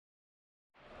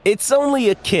It's only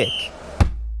a kick,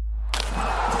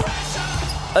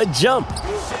 a jump,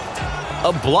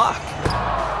 a block.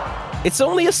 It's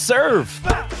only a serve.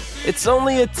 It's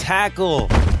only a tackle,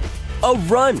 a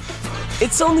run.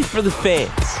 It's only for the fans.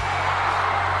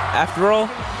 After all,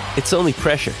 it's only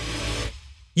pressure.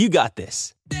 You got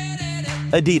this.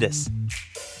 Adidas.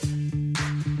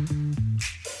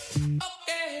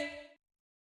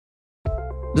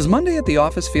 Does Monday at the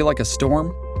office feel like a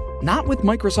storm? Not with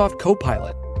Microsoft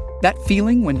Copilot. That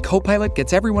feeling when Copilot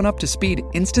gets everyone up to speed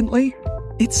instantly?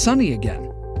 It's sunny again.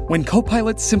 When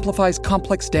Copilot simplifies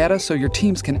complex data so your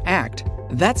teams can act,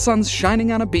 that sun's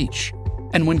shining on a beach.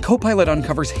 And when Copilot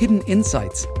uncovers hidden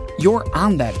insights, you're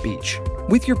on that beach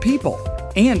with your people,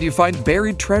 and you find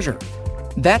buried treasure.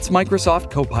 That's Microsoft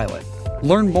Copilot.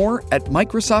 Learn more at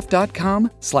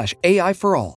Microsoft.com/AI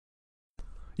for all.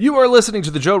 You are listening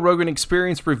to the Joe Rogan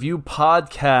Experience Review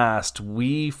Podcast.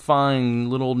 We find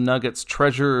little nuggets,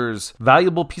 treasures,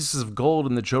 valuable pieces of gold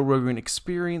in the Joe Rogan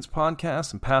Experience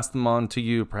Podcast and pass them on to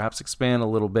you, perhaps expand a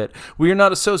little bit. We are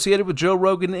not associated with Joe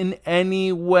Rogan in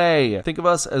any way. Think of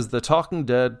us as the Talking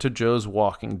Dead to Joe's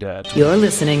Walking Dead. You're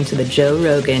listening to the Joe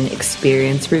Rogan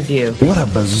Experience Review. What a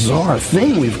bizarre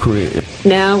thing we've created.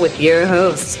 Now with your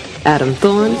hosts, Adam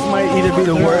Thorne. This might either be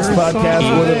the worst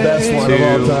podcast or the best one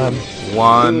of all time.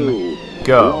 One,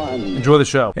 go. Enjoy the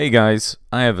show. Hey guys,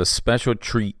 I have a special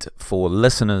treat for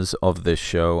listeners of this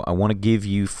show. I want to give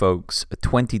you folks a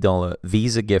 $20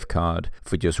 Visa gift card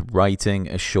for just writing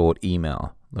a short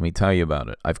email. Let me tell you about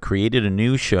it. I've created a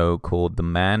new show called The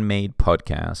Man-Made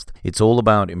Podcast. It's all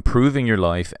about improving your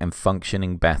life and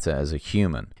functioning better as a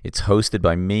human. It's hosted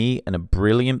by me and a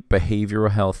brilliant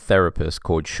behavioral health therapist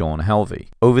called Sean Helvey.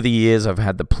 Over the years, I've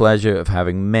had the pleasure of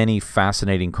having many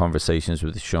fascinating conversations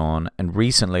with Sean, and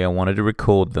recently I wanted to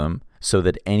record them so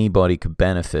that anybody could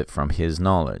benefit from his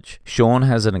knowledge. Sean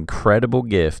has an incredible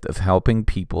gift of helping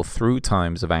people through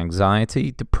times of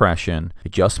anxiety, depression,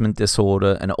 adjustment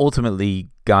disorder, and ultimately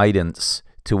guidance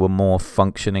to a more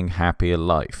functioning, happier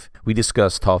life. We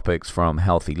discuss topics from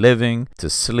healthy living,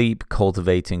 to sleep,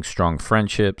 cultivating strong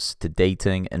friendships, to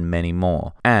dating, and many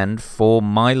more. And for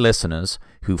my listeners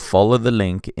who follow the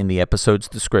link in the episode's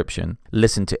description,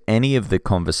 listen to any of the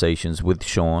conversations with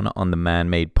Sean on the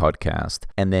Man-Made Podcast,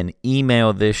 and then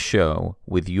email this show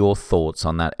with your thoughts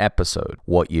on that episode.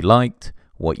 What you liked,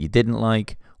 what you didn't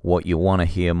like, what you want to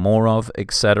hear more of,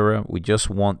 etc. We just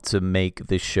want to make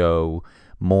the show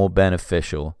more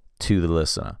beneficial to the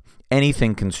listener.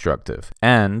 Anything constructive.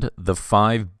 And the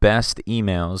 5 best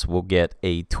emails will get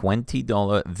a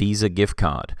 $20 Visa gift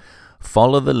card.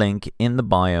 Follow the link in the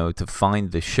bio to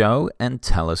find the show and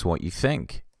tell us what you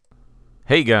think.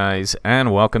 Hey guys,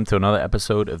 and welcome to another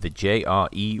episode of the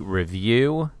JRE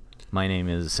Review. My name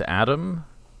is Adam,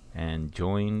 and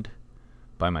joined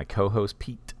by my co-host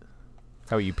Pete.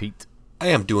 How are you, Pete? I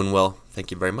am doing well. Thank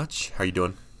you very much. How are you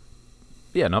doing?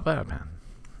 Yeah, not bad, man.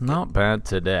 Not bad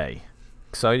today.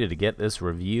 Excited to get this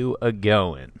review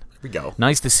a-going. Here we go.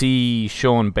 Nice to see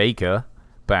Sean Baker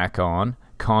back on,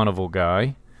 Carnival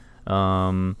guy.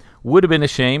 Would have been a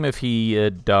shame if he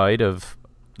died of,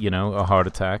 a heart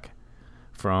attack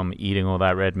from eating all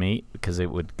that red meat, because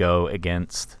it would go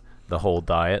against the whole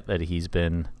diet that he's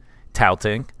been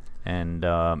touting and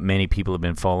many people have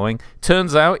been following.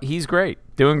 Turns out he's great,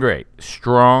 doing great,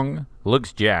 strong,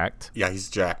 looks jacked. Yeah, he's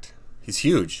jacked. He's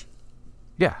huge.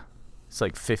 Yeah, it's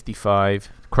like 55,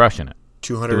 crushing it.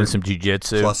 200 doing some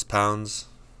jiu-jitsu plus pounds.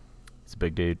 He's a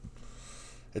big dude.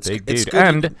 It's dude. good.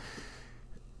 And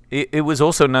it was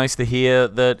also nice to hear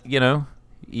that,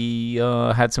 he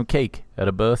had some cake at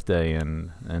a birthday,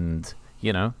 and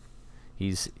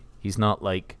he's not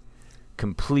like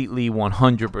completely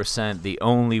 100% the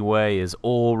only way is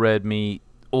all red meat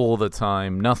all the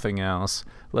time, nothing else.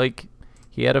 Like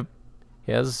he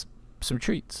has some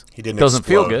treats. He didn't Doesn't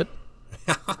explode. feel good.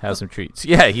 Have some treats.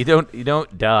 Yeah, you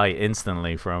don't die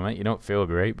instantly from it. You don't feel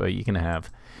great, but you can have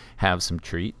some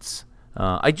treats.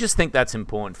 I just think that's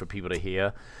important for people to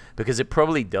hear, because it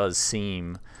probably does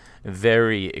seem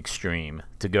very extreme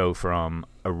to go from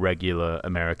a regular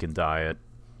American diet.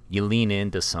 You lean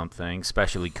into something,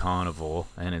 especially carnivore,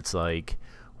 and it's like,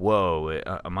 whoa,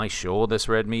 am I sure this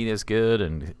red meat is good?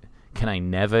 And can I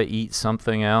never eat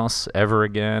something else ever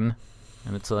again?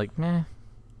 And it's like, meh,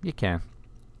 you can.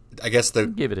 I guess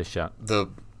give it a shot.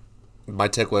 My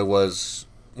takeaway was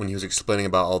when he was explaining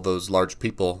about all those large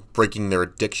people breaking their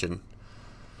addiction.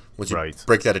 Once you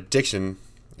break that addiction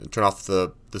and turn off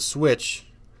the switch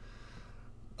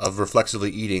of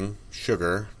reflexively eating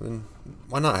sugar, then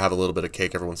why not have a little bit of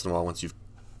cake every once in a while once you've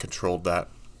controlled that?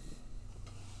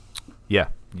 Yeah,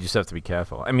 You just have to be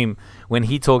careful. I mean, when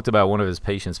he talked about one of his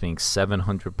patients being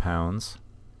 700 pounds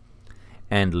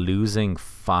and losing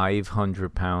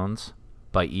 500 pounds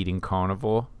by eating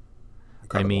carnivore,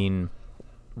 Incredible. I mean,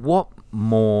 what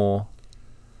more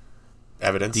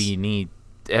evidence do you need?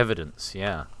 Evidence,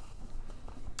 yeah.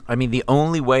 I mean, the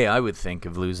only way I would think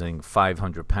of losing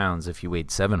 500 pounds if you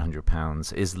weighed 700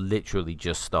 pounds is literally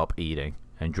just stop eating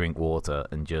and drink water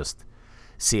and just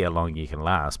see how long you can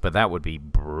last. But that would be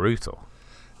brutal.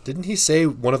 Didn't he say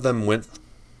one of them went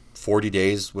 40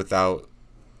 days without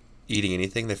eating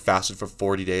anything? They fasted for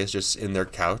 40 days just in their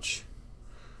couch?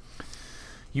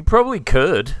 You probably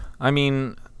could. I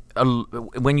mean,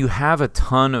 when you have a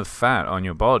ton of fat on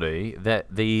your body,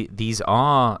 these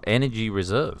are energy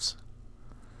reserves.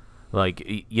 Like,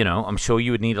 you know, I'm sure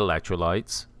you would need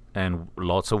electrolytes and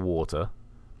lots of water,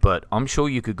 but I'm sure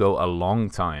you could go a long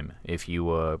time if you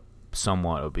were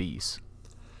somewhat obese.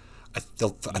 I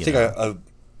think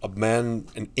a man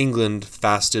in England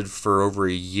fasted for over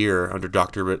a year under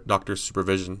doctor's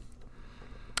supervision.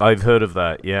 I've heard of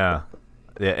that, yeah.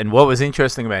 And what was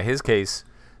interesting about his case,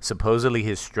 supposedly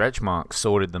his stretch marks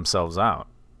sorted themselves out.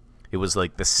 It was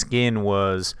like the skin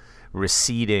was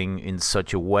receding in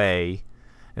such a way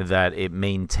that it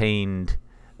maintained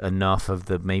enough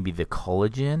of maybe the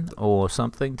collagen or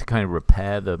something to kind of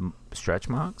repair the stretch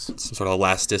marks. Some sort of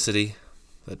elasticity.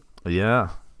 Yeah.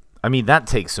 I mean, that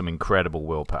takes some incredible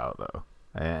willpower, though.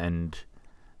 And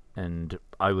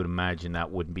I would imagine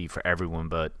that wouldn't be for everyone,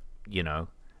 but, you know,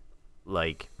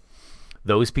 like,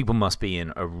 those people must be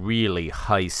in a really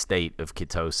high state of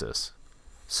ketosis.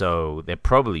 So they're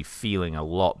probably feeling a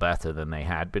lot better than they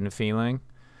had been feeling,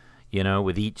 you know,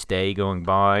 with each day going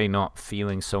by, not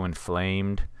feeling so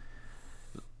inflamed,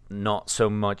 not so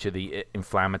much of the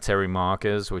inflammatory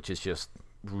markers, which is just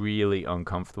really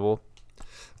uncomfortable.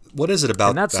 What is it about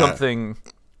and that's that? Something...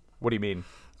 What do you mean?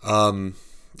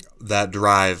 That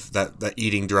drive, that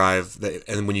eating drive,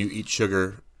 and when you eat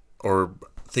sugar or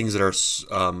things that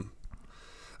are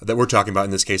that we're talking about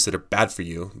in this case that are bad for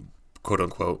you, quote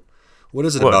unquote. What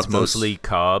is it about it's mostly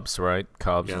carbs, right?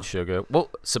 Carbs and sugar.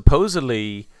 Well,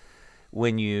 supposedly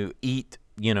when you eat,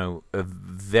 you know, a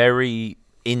very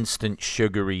instant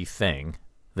sugary thing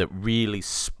that really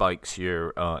spikes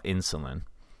your insulin,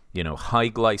 you know, high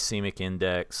glycemic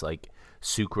index, like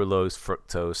sucralose,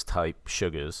 fructose type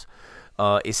sugars,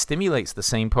 it stimulates the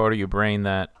same part of your brain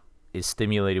that is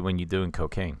stimulated when you're doing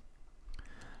cocaine.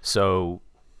 So,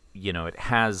 you know, it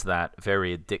has that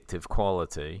very addictive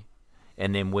quality.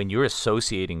 And then when you're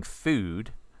associating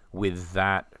food with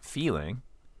that feeling,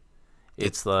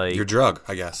 it's like... your drug,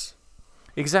 I guess.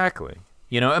 Exactly.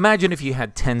 You know, imagine if you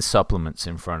had 10 supplements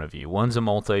in front of you. One's a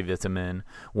multivitamin,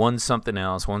 one's something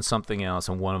else,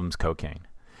 and one of them's cocaine.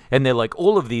 And they're like,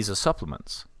 all of these are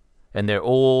supplements. And they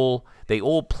all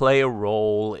play a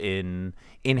role in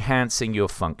enhancing your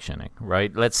functioning,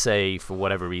 right? Let's say, for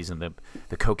whatever reason,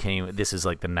 the cocaine, this is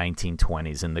like the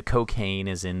 1920s, and the cocaine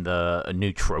is in the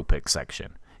nootropic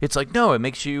section. It's like, no, it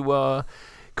makes you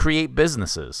create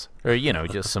businesses. Or, you know,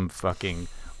 just some fucking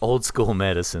old school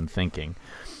medicine thinking.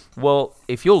 Well,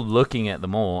 if you're looking at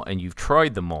them all and you've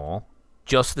tried them all,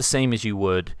 just the same as you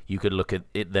could look at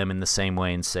them in the same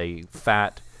way and say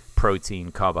fat,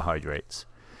 protein, carbohydrates.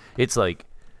 It's like,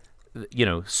 you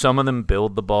know, some of them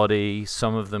build the body,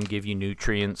 some of them give you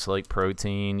nutrients like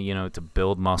protein, you know, to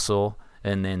build muscle,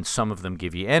 and then some of them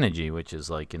give you energy, which is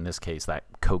like, in this case, that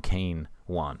cocaine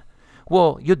one.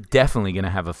 Well, you're definitely going to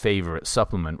have a favorite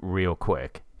supplement real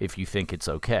quick if you think it's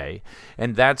okay.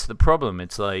 And that's the problem.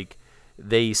 It's like,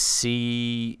 they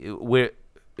see where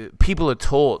people are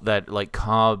taught that like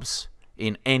carbs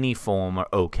in any form are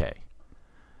okay,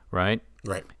 right?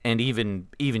 Right. And even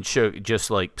sugar, just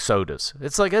like sodas.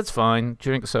 It's like, it's fine,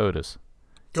 drink sodas.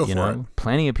 Go for it.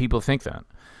 Plenty of people think that.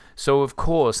 So of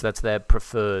course that's their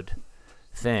preferred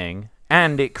thing,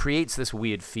 and it creates this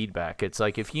weird feedback. It's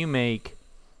like if you make,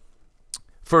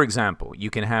 for example, you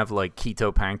can have like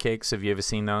keto pancakes. Have you ever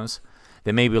seen those?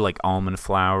 There may be like almond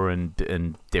flour and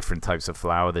different types of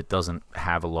flour that doesn't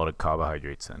have a lot of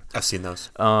carbohydrates in. I've seen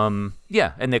those.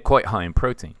 Yeah, and they're quite high in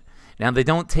protein. Now, they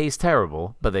don't taste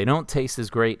terrible, but they don't taste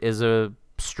as great as a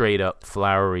straight-up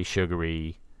floury,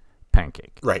 sugary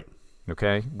pancake. Right.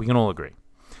 Okay? We can all agree.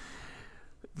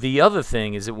 The other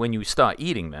thing is that when you start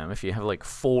eating them, if you have like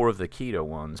 4 of the keto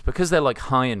ones, because they're like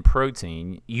high in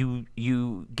protein,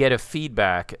 you get a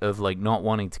feedback of like not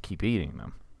wanting to keep eating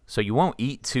them. So you won't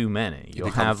eat too many. You'll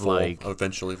have full, like...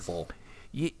 eventually full.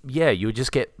 Yeah, you'll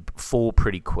just get full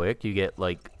pretty quick. You get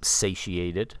like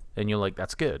satiated, and you're like,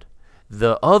 that's good.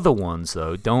 The other ones,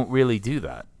 though, don't really do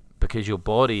that because your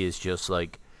body is just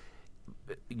like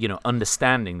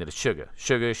understanding that it's sugar,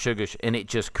 and it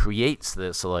just creates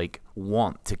this like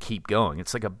want to keep going.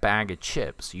 It's like a bag of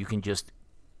chips. You can just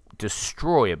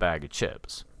destroy a bag of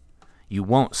chips. You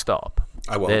won't stop.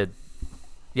 I won't.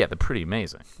 They're pretty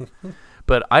amazing.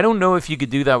 But I don't know if you could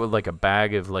do that with like a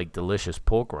bag of like delicious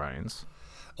pork rinds.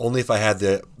 Only if I had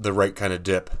the right kind of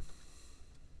dip.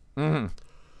 Mm-hmm.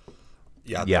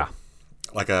 Yeah.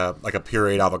 Like a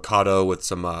pureed avocado with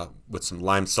some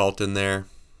lime salt in there.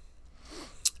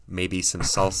 Maybe some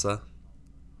salsa.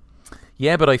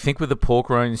 Yeah, but I think with the pork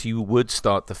rinds, you would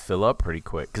start to fill up pretty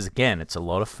quick because again, it's a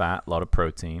lot of fat, a lot of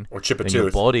protein. Or chip a and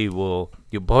tooth.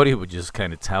 Your body will just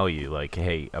kind of tell you like,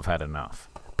 "Hey, I've had enough."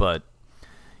 But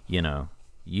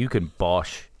you can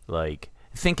bosh like.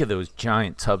 Think of those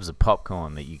giant tubs of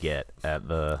popcorn that you get at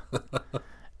the,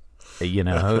 if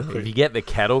you get the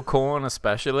kettle corn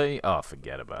especially,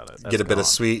 forget about it. Get a bit of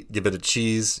sweet, get a bit of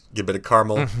cheese, get a bit of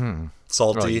caramel,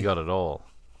 salty. Right, you got it all.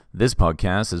 This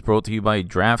podcast is brought to you by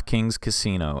DraftKings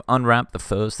Casino. Unwrap the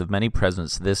first of many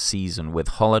presents this season with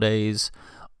holidays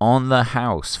on the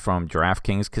house from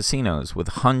DraftKings Casinos. With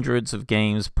hundreds of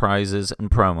games, prizes,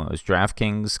 and promos,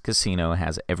 DraftKings Casino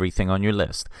has everything on your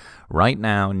list. Right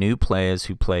now, new players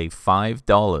who play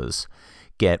 $5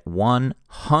 get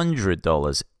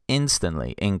 $100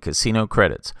 instantly in casino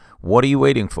credits. What are you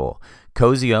waiting for?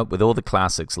 Cozy up with all the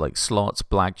classics like slots,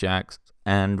 blackjacks,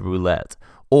 and roulette.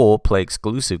 Or play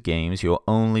exclusive games you'll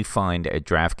only find at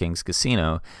DraftKings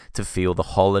Casino to feel the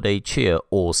holiday cheer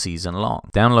all season long.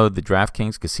 Download the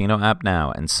DraftKings Casino app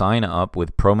now and sign up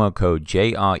with promo code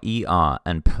JRER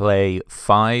and play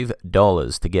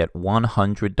 $5 to get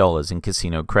 $100 in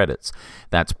casino credits.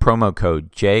 That's promo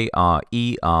code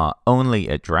JRER only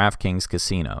at DraftKings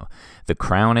Casino. The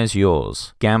crown is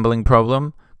yours. Gambling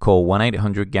problem? Call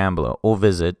 1-800-GAMBLER or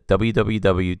visit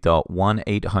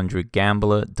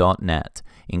www.1800gambler.net.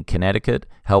 In Connecticut,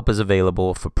 help is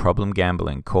available for problem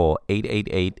gambling. Call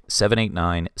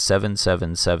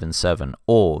 888-789-7777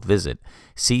 or visit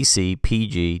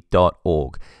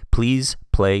ccpg.org. Please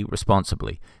play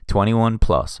responsibly. 21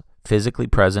 plus. Physically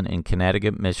present in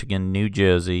Connecticut, Michigan, New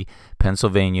Jersey,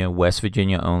 Pennsylvania, West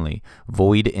Virginia only.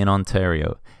 Void in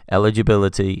Ontario.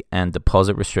 Eligibility and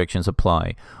deposit restrictions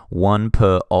apply. One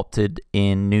per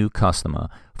opted-in new customer.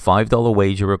 $5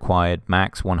 wager required.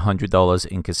 Max $100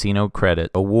 in casino credit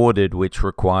awarded, which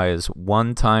requires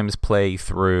one times play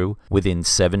through within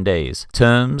 7 days.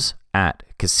 Terms at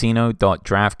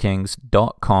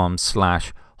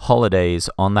casino.draftkings.com/holidays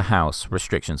on the house.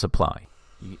 Restrictions apply.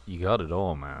 You got it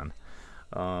all, man.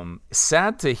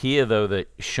 Sad to hear, though, that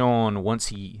Sean, once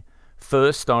he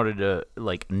first started to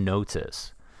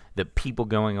notice that people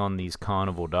going on these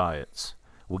carnivore diets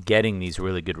were getting these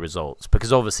really good results,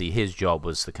 because obviously his job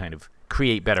was to kind of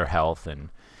create better health and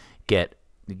get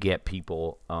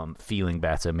people feeling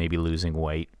better, maybe losing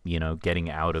weight, getting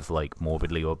out of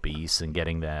morbidly obese and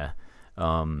getting their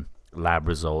lab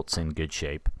results in good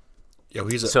shape. Yeah,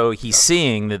 he's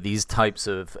seeing that these types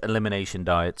of elimination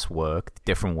diets work,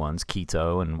 different ones,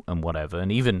 keto and whatever,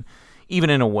 and even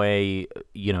in a way,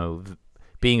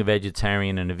 being a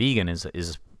vegetarian and a vegan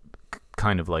is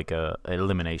kind of like a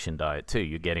elimination diet too.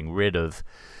 You're getting rid of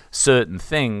certain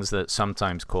things that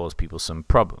sometimes cause people some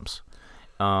problems.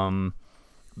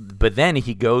 But then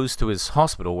he goes to his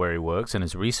hospital where he works in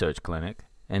his research clinic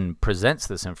and presents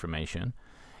this information,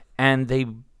 and they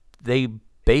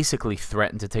basically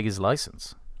threaten to take his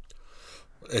license.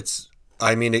 It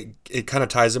kind of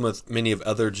ties in with many of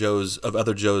Joe's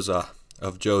other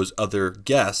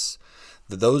guests,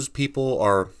 that those people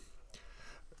are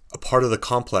a part of the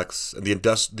complex,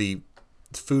 the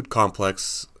food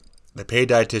complex. They pay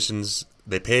dietitians,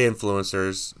 they pay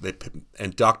influencers,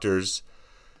 and doctors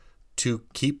to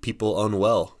keep people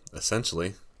unwell.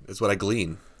 Essentially, is what I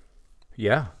glean.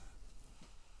 Yeah,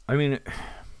 I mean,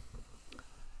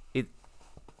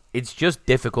 it's just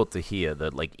difficult to hear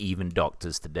that even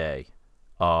doctors today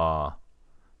are,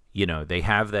 they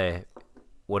have their,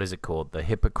 what is it called, the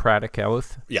Hippocratic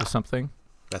Oath or something.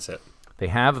 That's it. They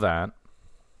have that.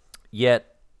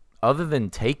 Yet, other than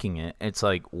taking it, it's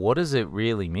what does it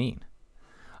really mean?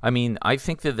 I mean, I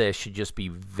think that there should just be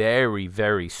very,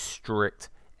 very strict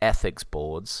ethics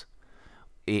boards,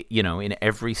 in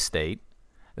every state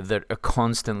that are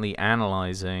constantly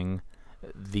analyzing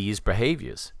these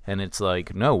behaviors. And it's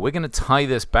no, we're going to tie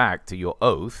this back to your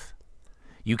oath.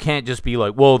 You can't just be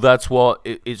well, that's what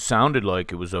it sounded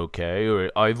like it was okay,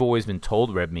 or I've always been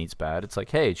told red meat's bad. It's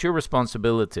hey, it's your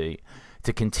responsibility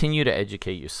to continue to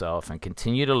educate yourself and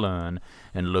continue to learn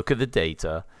and look at the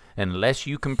data. Unless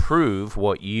you can prove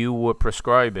what you were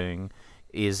prescribing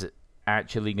is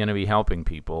actually going to be helping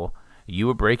people, you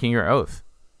were breaking your oath.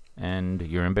 and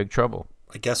you're in big trouble.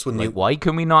 I guess why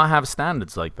can we not have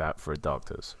standards like that for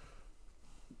doctors?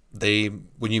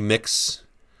 When you mix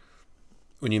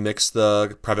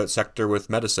the private sector with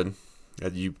medicine,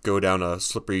 and you go down a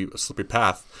slippery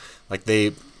path, like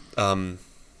they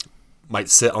might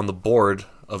sit on the board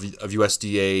of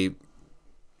USDA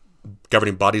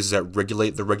governing bodies that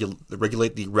regulate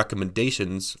the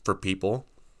recommendations for people,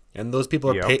 and those people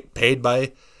are paid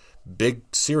by big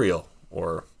cereal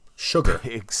or sugar.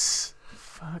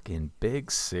 Fucking big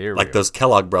cereal. Like those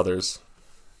Kellogg brothers.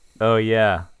 Oh,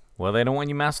 yeah. Well, they don't want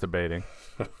you masturbating.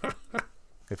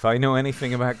 If I know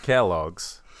anything about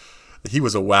Kellogg's. He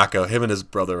was a wacko. Him and his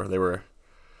brother, they were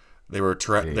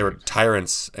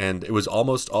tyrants, and it was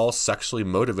almost all sexually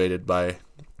motivated by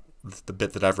the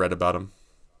bit that I've read about him.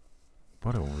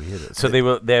 What a weirdo. So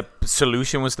their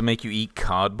solution was to make you eat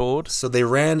cardboard? So they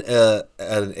ran a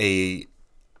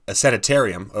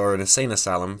sanitarium or an insane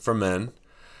asylum for men.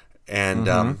 And,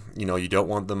 you don't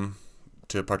want them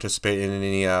to participate in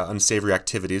any unsavory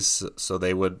activities, so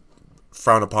they would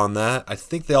frown upon that. I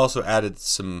think they also added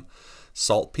some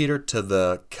saltpeter to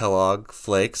the Kellogg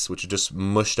flakes, which are just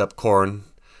mushed up corn,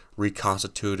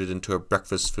 reconstituted into a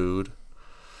breakfast food.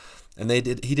 And he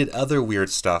did other weird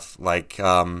stuff, like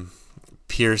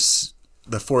pierce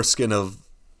the foreskin of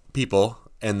people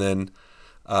and then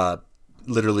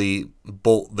literally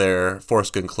bolt their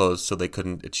foreskin closed so they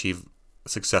couldn't achieve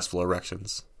successful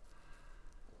erections.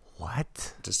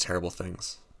 What? Just terrible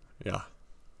things. Yeah.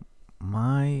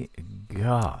 My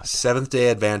God. Seventh-day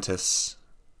Adventists.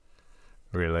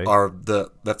 Really?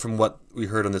 That from what we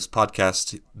heard on this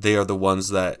podcast, they are the ones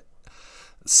that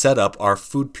set up our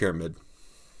food pyramid.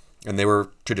 And they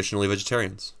were traditionally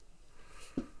vegetarians.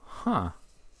 Huh.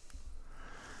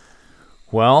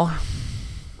 Well,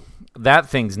 that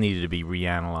thing's needed to be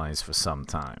reanalyzed for some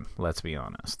time, let's be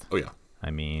honest. Oh, yeah.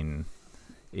 I mean,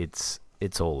 it's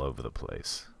all over the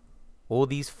place. All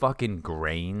these fucking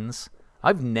grains.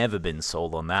 I've never been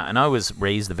sold on that, and I was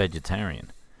raised a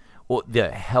vegetarian. Or the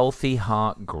healthy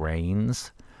heart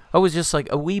grains. I was just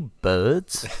like, are we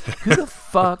birds? Who the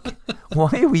fuck? Why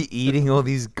are we eating all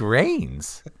these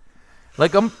grains?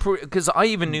 Like, because I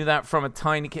even knew that from a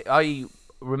tiny kid. I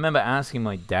remember asking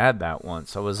my dad that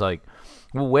once. I was like,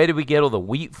 well, where did we get all the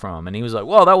wheat from? And he was like,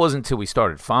 well, that wasn't until we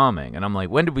started farming. And I'm like,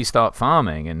 when did we start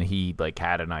farming? And he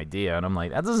had an idea. And I'm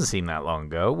like, that doesn't seem that long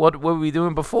ago. What were we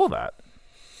doing before that?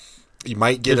 You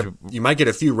might get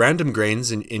a few random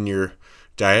grains in your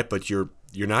diet, but you're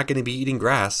not going to be eating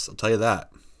grass. I'll tell you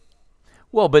that.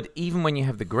 Well, but even when you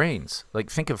have the grains, like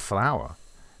think of flour.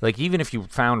 Like even if you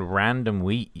found random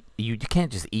wheat, you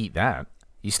can't just eat that.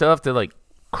 You still have to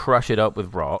crush it up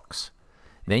with rocks.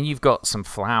 Then you've got some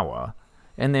flour.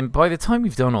 And then by the time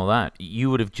you've done all that,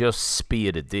 you would have just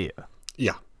speared a deer.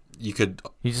 Yeah, you could.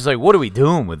 You're just like, what are we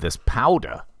doing with this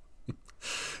powder?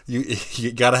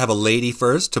 You got to have a lady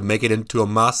first to make it into a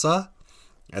masa,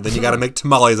 and then you got to make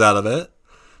tamales out of it.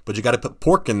 But you got to put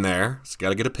pork in there, so you got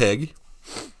to get a pig.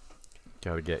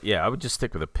 I would just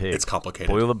stick with a pig. It's complicated.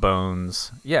 Boil the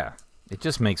bones. Yeah, it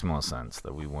just makes more sense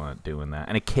that we weren't doing that.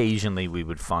 And occasionally we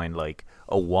would find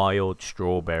a wild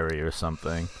strawberry or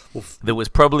something that was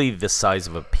probably the size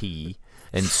of a pea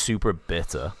and super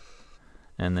bitter.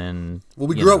 And then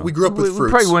we grew up with fruits. We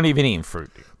probably weren't even eating fruit.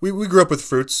 We grew up with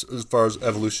fruits as far as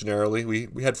evolutionarily.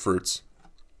 We had fruits.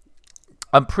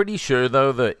 I'm pretty sure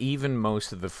though that even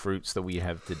most of the fruits that we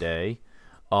have today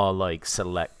are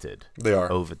selected. They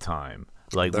are over time.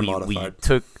 They're modified. We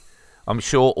took. I'm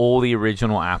sure all the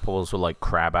original apples were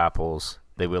crab apples.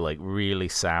 They were really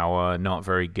sour, not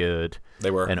very good.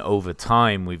 They were. And over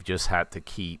time, we've just had to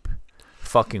keep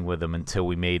fucking with them until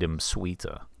we made them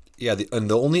sweeter. Yeah, and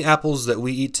the only apples that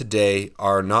we eat today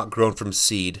are not grown from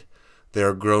seed.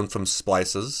 They're grown from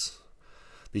splices.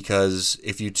 Because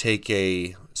if you take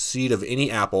a seed of any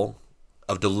apple,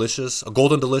 a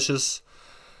golden delicious,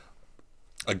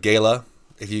 a gala,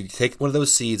 if you take one of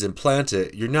those seeds and plant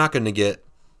it, you're not going to get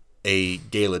a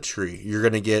gala tree. You're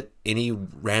going to get any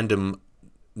random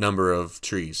number of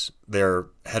trees. They're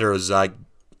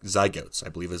heterozygotes, I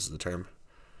believe is the term.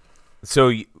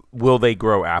 So will they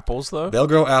grow apples, though? They'll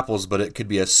grow apples, but it could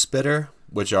be a spitter,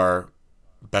 which are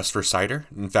best for cider.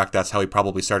 In fact, that's how he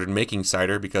probably started making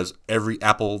cider, because every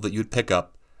apple that you'd pick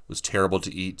up was terrible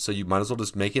to eat. So you might as well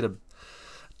just make it a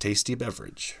tasty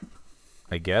beverage.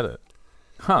 I get it.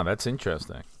 Huh, that's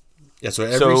interesting. Yeah, so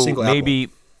every single apple.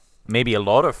 Maybe a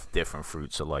lot of different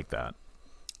fruits are like that.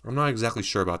 I'm not exactly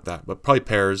sure about that, but probably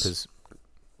pears.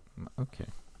 Okay.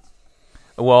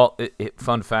 Well,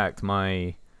 fun fact,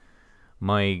 my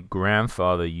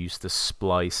grandfather used to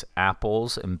splice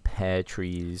apples and pear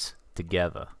trees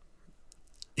together.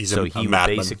 So he would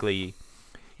basically...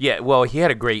 Yeah, well, he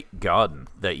had a great garden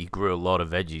that he grew a lot of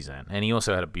veggies in. And he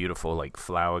also had a beautiful, like,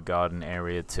 flower garden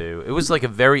area, too. It was like a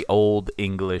very old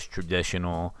English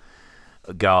traditional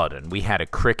garden. We had a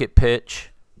cricket pitch.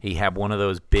 He had one of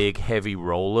those big, heavy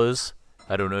rollers.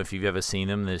 I don't know if you've ever seen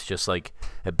them. There's just, like,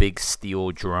 a big steel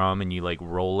drum, and you, like,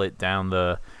 roll it down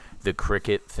the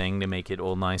cricket thing to make it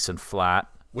all nice and flat.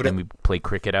 Then we play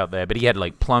cricket out there. But he had,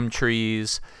 like, plum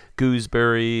trees,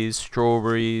 gooseberries,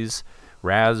 strawberries,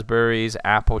 raspberries,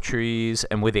 apple trees.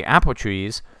 And with the apple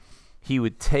trees, he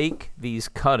would take these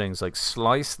cuttings, like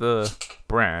slice the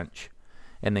branch,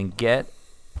 and then get,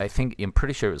 I'm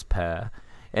pretty sure it was pear,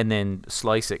 and then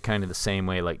slice it kind of the same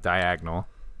way, like diagonal,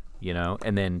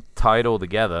 and then tie it all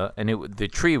together, and the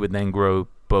tree would then grow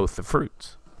both the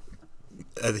fruits.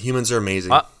 The humans are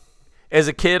amazing. As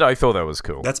a kid, I thought that was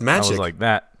cool. That's magic. I was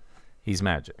like, he's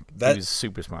magic. He was a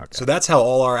super smart guy. So that's how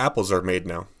all our apples are made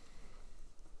now.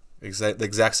 The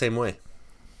exact same way.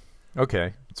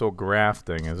 Okay. It's all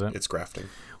grafting, is it? It's grafting.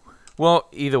 Well,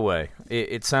 either way,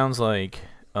 it sounds like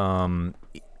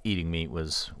eating meat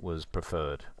was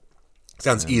preferred.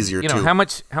 Sounds easier, too. How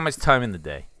much time in the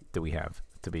day do we have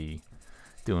to be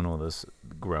doing all this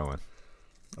growing?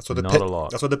 Not a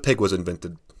lot. That's why the pig was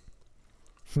invented.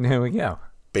 There we go.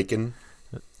 Bacon.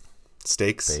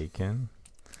 Steaks. Bacon.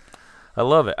 I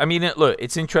love it. I mean, look,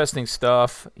 it's interesting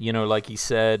stuff. Like he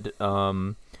said,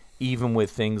 even with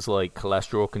things like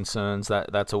cholesterol concerns,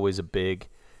 that's always a big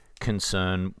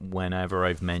concern whenever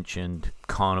I've mentioned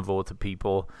carnivore to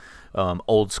people,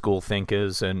 old school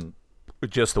thinkers, and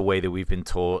just the way that we've been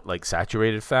taught, like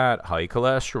saturated fat, high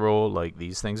cholesterol, like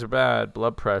these things are bad,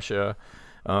 blood pressure,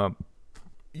 and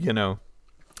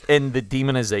the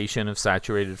demonization of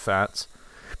saturated fats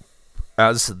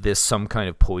as this some kind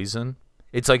of poison.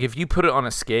 It's like if you put it on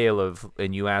a scale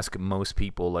and you ask most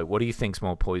people, like, what do you think's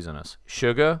more poisonous,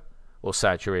 sugar or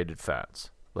saturated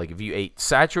fats? Like, if you ate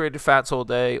saturated fats all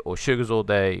day or sugars all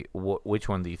day, which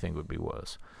one do you think would be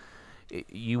worse?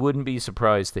 You wouldn't be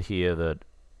surprised to hear that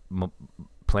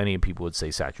plenty of people would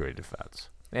say saturated fats,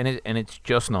 and it's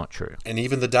just not true. And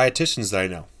even the dietitians that I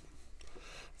know,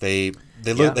 they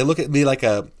look at me like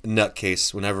a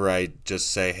nutcase whenever I just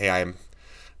say, "Hey, I'm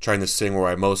trying this thing where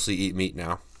I mostly eat meat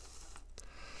now."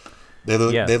 They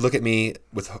look at me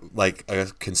with like a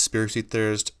conspiracy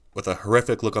theorist with a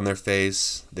horrific look on their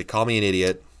face. They call me an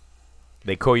idiot.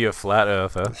 They call you a flat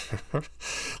earther.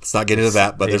 Let's not get into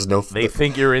that, but there's no... They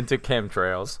think you're into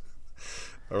chemtrails.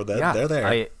 Or they're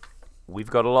there. We've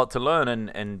got a lot to learn,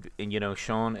 and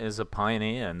Sean is a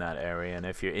pioneer in that area, and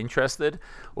if you're interested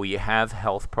or you have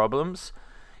health problems,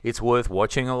 it's worth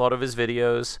watching a lot of his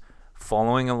videos,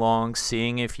 following along,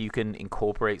 seeing if you can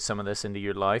incorporate some of this into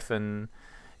your life, and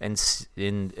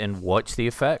watch the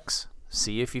effects.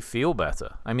 See if you feel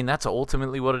better. I mean, that's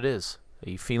ultimately what it is. Are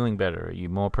you feeling better? Are you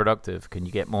more productive? Can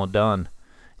you get more done?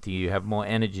 Do you have more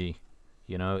energy?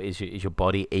 Is your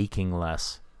body aching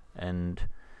less? And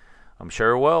I'm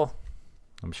sure it will.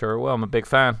 I'm a big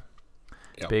fan.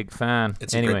 Yep. Big fan.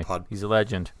 It's anyway, a great pod. He's a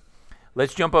legend.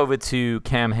 Let's jump over to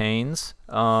Cam Haines.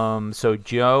 So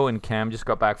Joe and Cam just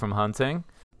got back from hunting.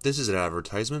 This is an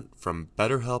advertisement from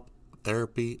BetterHelp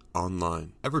Therapy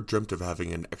Online. Ever dreamt of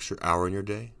having an extra hour in your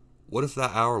day? What if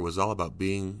that hour was all about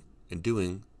being and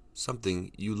doing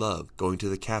something you love? Going to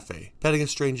the cafe, petting a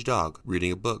strange dog,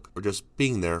 reading a book, or just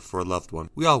being there for a loved one.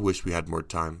 We all wish we had more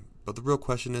time, but the real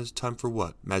question is, time for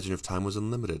what? Imagine if time was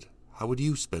unlimited. How would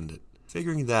you spend it?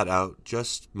 Figuring that out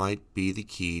just might be the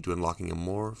key to unlocking a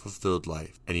more fulfilled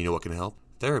life. And you know what can help?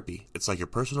 Therapy. It's like your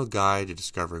personal guide to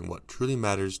discovering what truly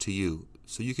matters to you,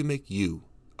 so you can make you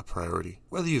a priority.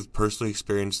 Whether you've personally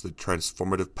experienced the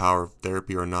transformative power of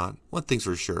therapy or not, one thing's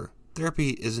for sure.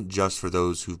 Therapy isn't just for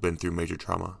those who've been through major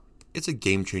trauma. It's a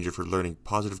game changer for learning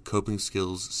positive coping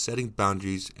skills, setting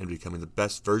boundaries, and becoming the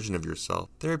best version of yourself.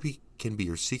 Therapy can be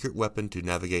your secret weapon to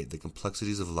navigate the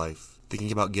complexities of life.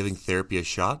 Thinking about giving therapy a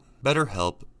shot?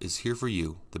 BetterHelp is here for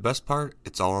you. The best part?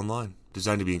 It's all online.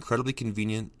 Designed to be incredibly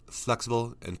convenient,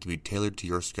 flexible, and can be tailored to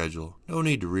your schedule. No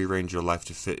need to rearrange your life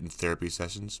to fit in therapy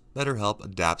sessions. BetterHelp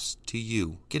adapts to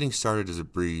you. Getting started is a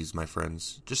breeze, my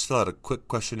friends. Just fill out a quick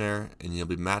questionnaire and you'll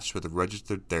be matched with a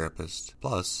registered therapist.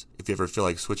 Plus, if you ever feel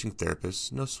like switching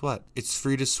therapists, no sweat. It's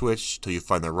free to switch till you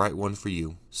find the right one for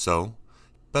you. So,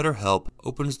 BetterHelp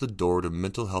opens the door to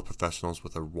mental health professionals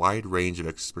with a wide range of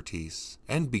expertise.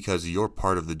 And because you're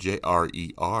part of the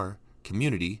JRER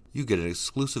community, you get an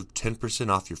exclusive 10%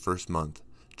 off your first month.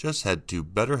 Just head to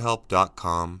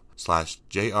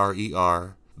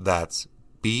betterhelp.com/JRER. That's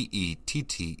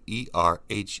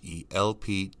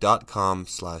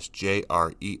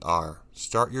BETTERHELP.com/JRER.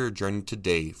 Start your journey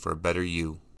today for a better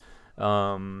you.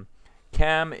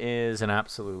 Cam is an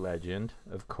absolute legend,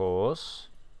 of course.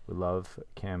 We love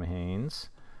Cam Hanes.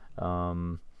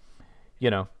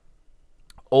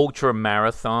 Ultra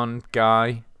marathon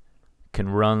guy, can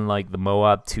run like the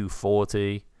Moab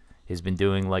 240. He's been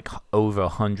doing like over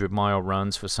 100-mile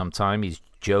runs for some time. He's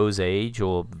Joe's age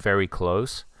or very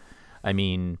close. I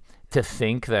mean, to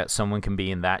think that someone can be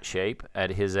in that shape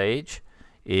at his age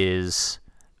is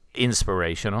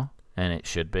inspirational, and it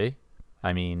should be.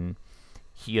 I mean,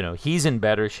 he's in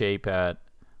better shape at,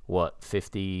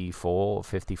 54 or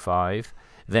 55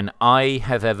 than I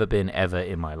have ever been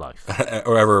in my life.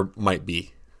 Or ever might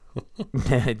be.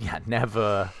 Yeah,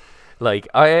 never. Like,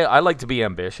 I like to be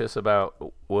ambitious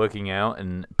about working out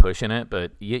and pushing it,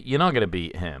 but you're not going to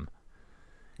beat him.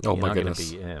 Oh, you're my not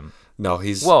goodness. Gonna beat him. No,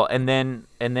 he's... Well, and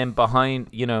then behind,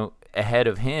 ahead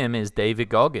of him is David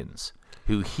Goggins,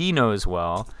 who he knows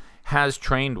well, has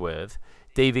trained with.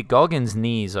 David Goggins'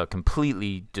 knees are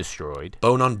completely destroyed.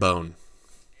 Bone on bone.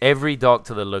 Every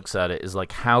doctor that looks at it is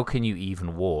like, how can you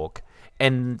even walk?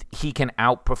 And he can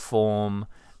outperform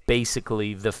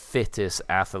basically the fittest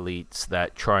athletes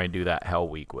that try and do that Hell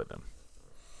Week with him.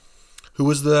 Who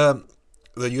was the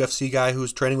UFC guy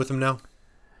who's training with him now?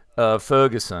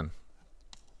 Ferguson.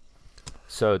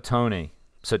 So Tony.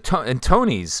 And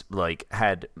Tony's like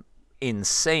had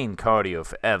insane cardio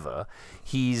forever.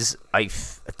 I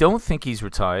don't think he's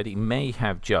retired. He may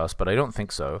have just, but I don't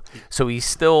think so. So he's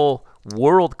still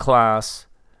world-class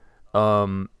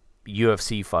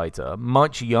UFC fighter,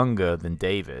 much younger than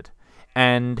David,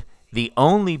 and the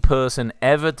only person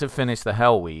ever to finish the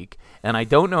Hell Week. And I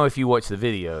don't know if you watch the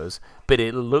videos, but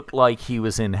it looked like he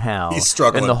was in hell. He's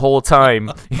struggling. And the whole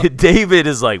time, David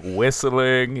is like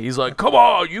whistling. He's like, come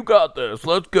on, you got this.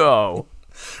 Let's go.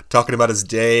 Talking about his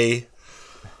day.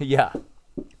 Yeah.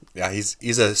 Yeah,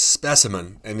 he's a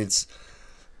specimen. And it's,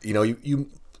 you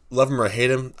love him or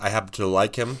hate him. I happen to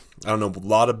like him. I don't know a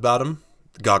lot about him.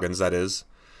 Goggins, that is.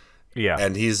 Yeah.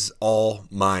 And he's all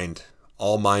mind.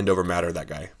 All mind over matter, that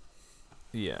guy.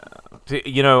 Yeah.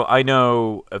 I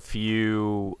know a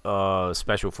few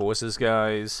Special Forces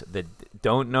guys that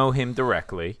don't know him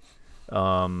directly.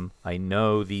 I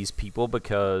know these people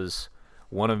because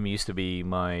one of them used to be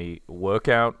my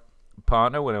workout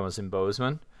partner when I was in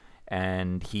Bozeman,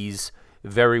 and he's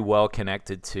very well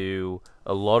connected to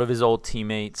a lot of his old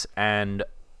teammates and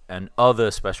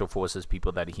other Special Forces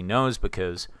people that he knows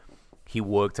because he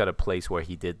worked at a place where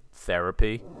he did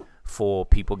therapy for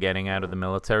people getting out of the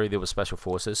military. There were Special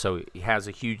Forces, so he has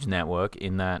a huge network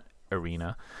in that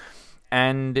arena.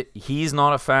 And he's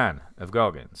not a fan of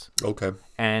Goggins. Okay.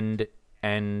 And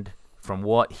from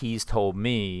what he's told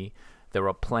me, there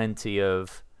are plenty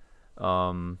of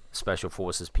Special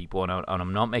Forces people, and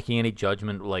I'm not making any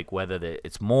judgment like whether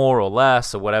it's more or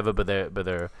less or whatever, but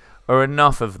there are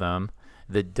enough of them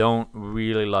that don't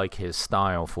really like his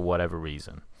style for whatever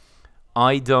reason.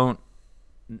 I don't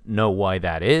know why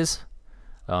that is.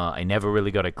 I never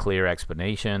really got a clear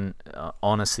explanation.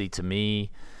 Honestly, to me,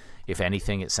 if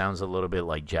anything, it sounds a little bit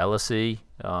like jealousy.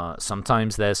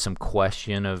 Sometimes there's some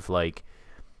question of like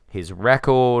his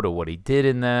record or what he did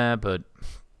in there, but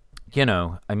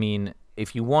I mean,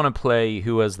 if you want to play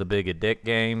who has the bigger dick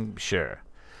game, sure.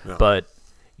 Yeah. But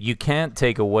you can't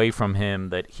take away from him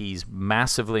that he's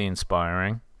massively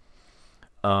inspiring.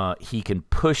 He can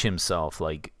push himself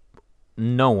like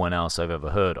no one else I've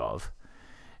ever heard of.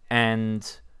 And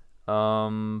I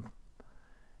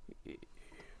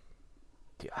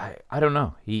don't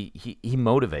know. He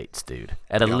motivates, dude,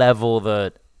 at a level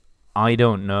that I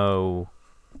don't know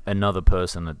another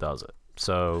person that does it.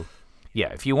 So, yeah,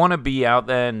 if you want to be out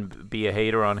there and be a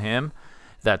hater on him,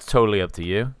 that's totally up to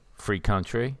you. Free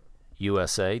country,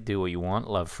 USA, do what you want,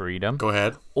 love freedom. Go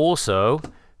ahead. Also,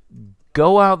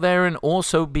 go out there and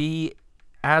also be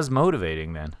as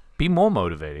motivating then. Be more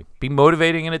motivating. Be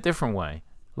motivating in a different way.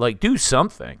 Like, do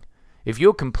something. If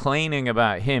you're complaining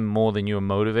about him more than you're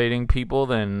motivating people,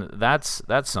 then that's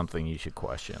something you should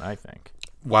question, I think.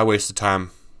 Why waste the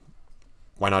time?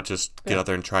 Why not just get out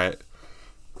there and try it?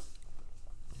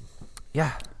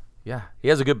 Yeah. He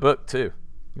has a good book too.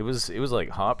 It was like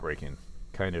heartbreaking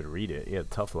kind of to read it. He had a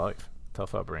tough life,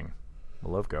 tough upbringing. I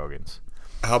love Goggins.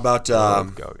 How about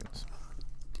Goggins?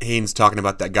 Haynes talking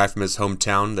about that guy from his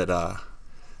hometown that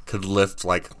could lift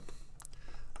like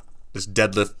this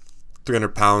deadlift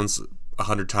 300 pounds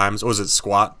 100 times. What was it,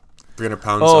 squat 300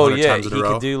 pounds 100 times in a row?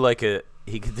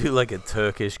 He could do like a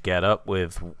Turkish getup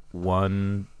with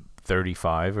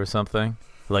 135 or something.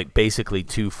 Like basically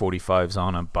 245s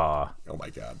on a bar. Oh my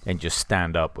god. And just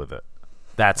stand up with it.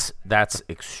 That's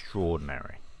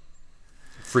extraordinary.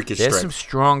 Freakish There's strength. some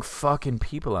strong fucking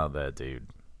people out there, dude.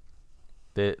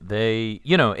 They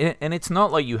you know, and it's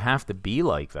not like you have to be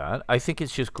like that. I think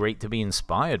it's just great to be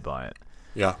inspired by it.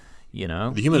 Yeah. You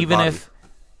know, the human body.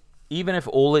 Even if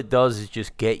all it does is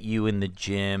just get you in the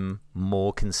gym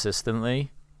more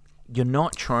consistently, you're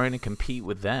not trying to compete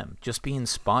with them. Just be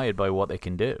inspired by what they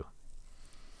can do.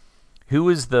 Who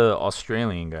was the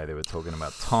Australian guy they were talking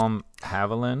about? Tom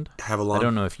Haviland? Haviland. I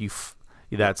don't know if you...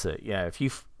 that's it. Yeah, if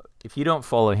you don't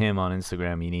follow him on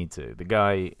Instagram, you need to. The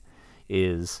guy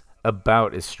is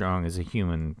about as strong as a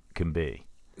human can be.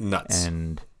 Nuts.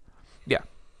 And, yeah,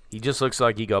 he just looks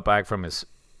like he got back from his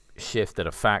shift at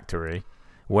a factory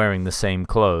wearing the same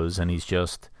clothes, and he's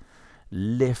just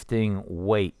lifting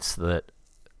weights that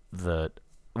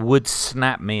would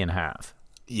snap me in half.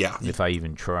 Yeah. If I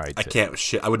even tried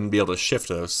to. I wouldn't be able to shift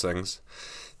those things.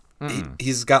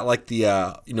 He's got like the,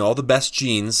 all the best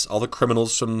genes, all the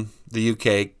criminals from the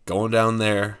UK going down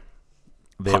there.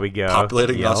 There we go.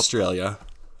 Populating Australia.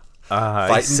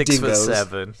 Fighting 6'7".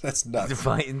 dingoes. That's nuts.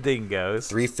 Fighting dingoes.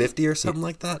 350 or something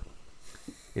like that.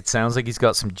 It sounds like he's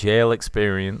got some jail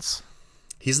experience.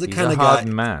 He's a kind of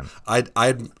hardened man.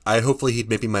 I hopefully he'd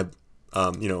maybe my,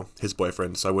 his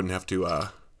boyfriend, so I wouldn't have to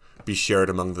be shared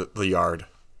among the yard.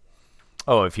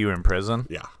 Oh, if you were in prison?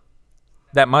 Yeah.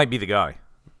 That might be the guy.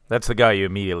 That's the guy you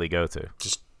immediately go to.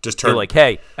 Just turn. You're like,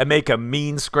 hey, I make a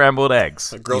mean scrambled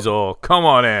eggs. He's all, come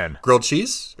on in. Grilled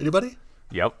cheese? Anybody?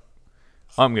 Yep.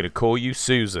 I'm going to call you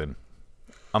Susan.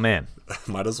 I'm in.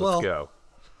 Might as well. Let's go.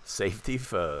 Safety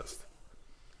first.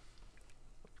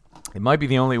 It might be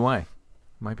the only way.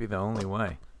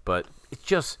 But it's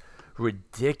just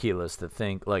ridiculous to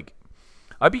think, like,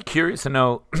 I'd be curious to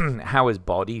know how his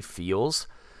body feels.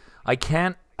 I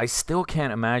still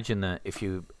can't imagine that if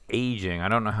you're aging, I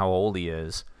don't know how old he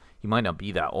is. He might not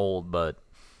be that old, but,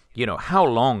 how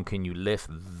long can you lift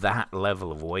that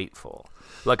level of weight for?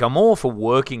 Like, I'm all for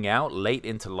working out late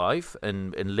into life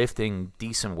and lifting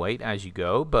decent weight as you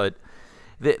go, but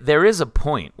there is a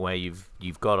point where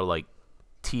you've got to, like,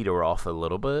 teeter off a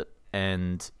little bit,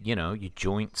 and, your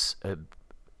joints are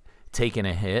taking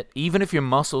a hit. Even if your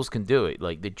muscles can do it,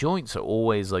 like, the joints are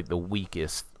always, like, the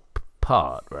weakest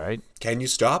part, right? Can you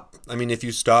stop? I mean, if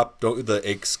you stop, don't the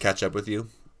aches catch up with you?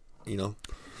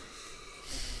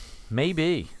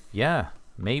 Maybe, yeah.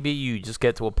 Maybe you just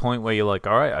get to a point where you're like,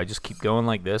 all right, I just keep going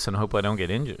like this and hope I don't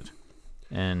get injured.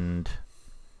 And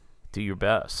do your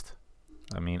best.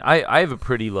 I mean, I have a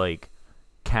pretty, like,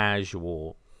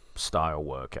 casual style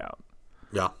workout.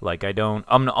 Yeah. Like,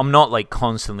 I'm not, like,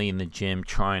 constantly in the gym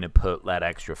trying to put that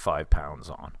extra 5 pounds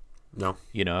on. No.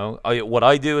 What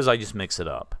I do is I just mix it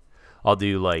up. I'll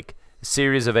do, like, a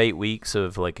series of 8 weeks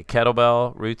of, like, a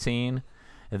kettlebell routine.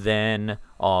 Then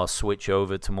I'll switch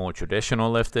over to more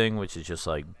traditional lifting, which is just,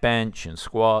 like, bench and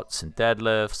squats and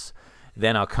deadlifts.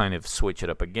 Then I'll kind of switch it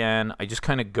up again. I just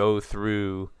kind of go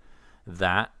through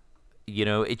that.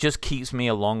 It just keeps me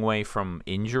a long way from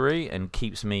injury and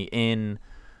keeps me in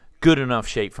good enough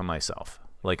shape for myself.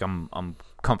 Like, I'm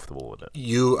comfortable with it.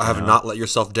 You have not let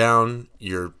yourself down.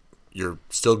 You're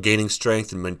still gaining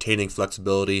strength and maintaining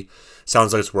flexibility.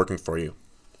 Sounds like it's working for you.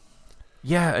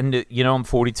 Yeah, and I'm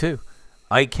 42.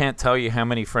 I can't tell you how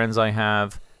many friends I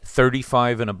have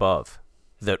 35 and above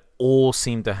that all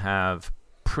seem to have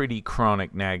pretty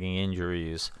chronic nagging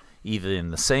injuries, either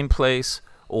in the same place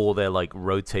or they're, like,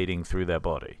 rotating through their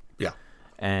body. Yeah.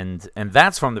 And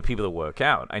that's from the people that work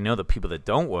out. I know the people that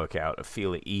don't work out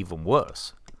feel it even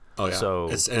worse. Oh, yeah. So,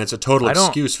 it's a total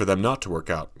excuse for them not to work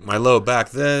out. My low back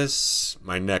this,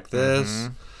 my neck this.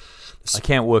 Mm-hmm. I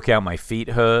can't work out, my feet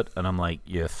hurt. And I'm like,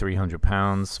 you're 300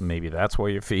 pounds. Maybe that's why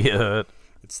your feet hurt.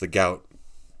 It's the gout.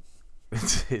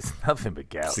 It's nothing but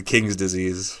gout. It's the king's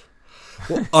disease.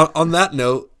 Well, on that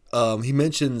note, he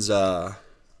mentions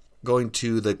going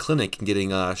to the clinic and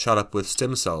getting shot up with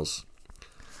stem cells.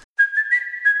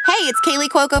 Hey, it's Kaylee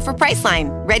Cuoco for Priceline.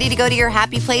 Ready to go to your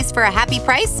happy place for a happy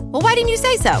price? Well, why didn't you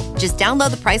say so? Just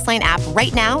download the Priceline app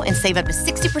right now and save up to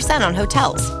 60% on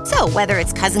hotels. So whether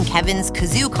it's Cousin Kevin's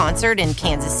Kazoo Concert in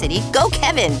Kansas City, go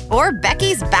Kevin, or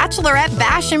Becky's Bachelorette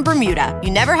Bash in Bermuda,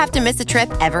 you never have to miss a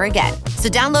trip ever again. So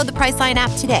download the Priceline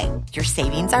app today. Your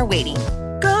savings are waiting.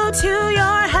 Go to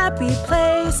your happy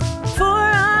place for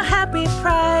a happy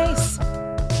price.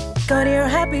 Go to your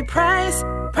happy price,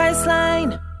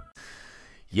 Priceline.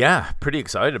 Yeah, pretty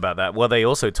excited about that. Well, they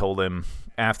also told him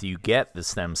after you get the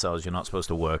stem cells, you're not supposed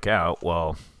to work out.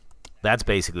 Well, that's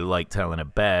basically like telling a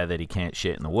bear that he can't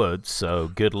shit in the woods. So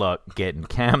good luck getting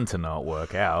Cam to not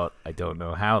work out. I don't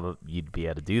know how you'd be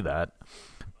able to do that.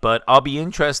 But I'll be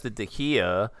interested to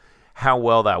hear how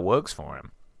well that works for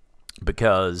him.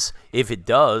 Because if it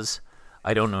does,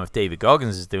 I don't know if David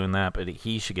Goggins is doing that, but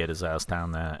he should get his ass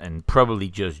down there and probably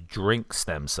just drink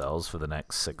stem cells for the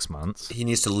next 6 months. He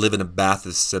needs to live in a bath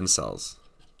of stem cells.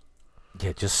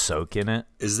 Yeah, just soak in it.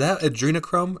 Is that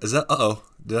adrenochrome? Is that... Uh-oh.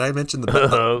 Did I mention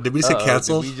the... Did we say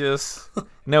canceled? Did we just...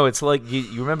 No, it's like...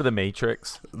 You remember The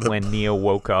Matrix? When Neo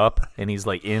woke up and he's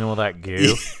like in all that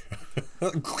goo?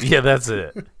 Yeah, that's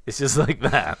it. It's just like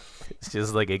that. It's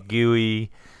just like a gooey,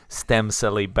 stem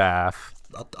cell-y bath.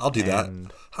 I'll do that.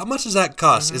 How much does that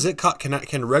cost? Is it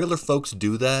can regular folks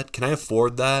do that? Can I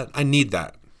afford that? I need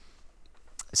that.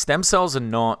 Stem cells are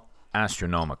not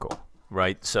astronomical,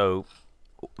 right? So...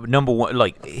 Number one,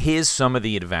 like, here's some of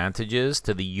the advantages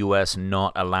to the U.S.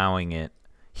 not allowing it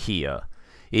here,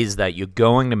 is that you're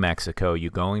going to Mexico,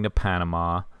 you're going to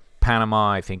Panama.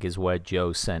 Panama, I think, is where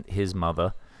Joe sent his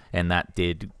mother, and that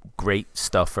did great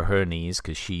stuff for her knees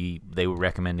because they were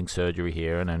recommending surgery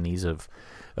here, and her knees have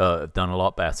done a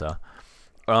lot better.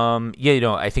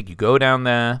 I think you go down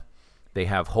there, they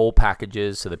have whole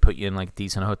packages, so they put you in, like, a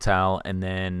decent hotel, and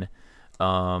then...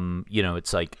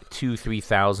 it's like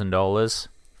 $2,000-$3,000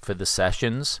 for the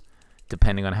sessions,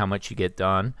 depending on how much you get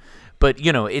done. But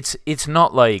it's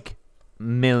not like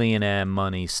millionaire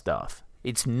money stuff.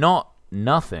 It's not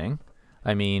nothing.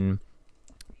 I mean,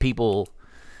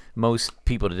 most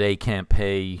people today can't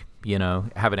pay,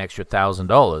 have an extra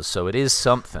 $1,000, so it is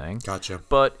something. Gotcha.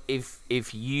 But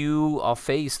if you are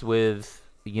faced with,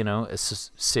 a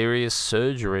serious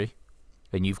surgery,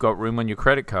 and you've got room on your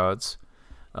credit cards.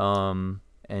 And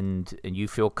you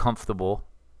feel comfortable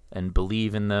and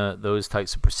believe in those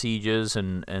types of procedures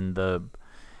and the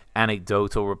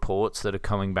anecdotal reports that are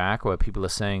coming back where people are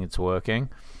saying it's working,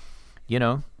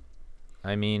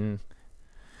 I mean,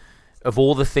 of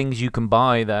all the things you can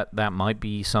buy, that might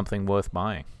be something worth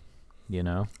buying,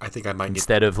 I think I might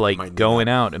instead of like going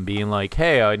out and being like,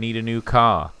 hey, I need a new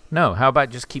car. No, how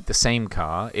about just keep the same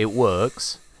car? It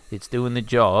works. It's doing the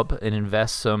job, and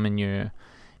invest some in your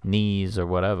knees or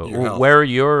whatever. Where are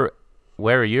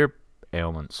your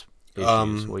ailments?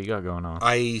 Issues? What you got going on?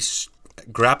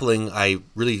 Grappling, I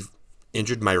really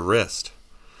injured my wrist.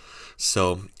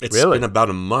 So it's Really? been about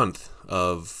a month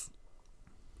of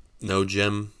no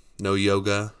gym, no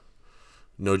yoga,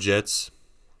 no jits,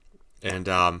 and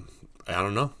I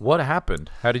don't know. What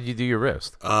happened? How did you do your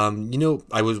wrist? I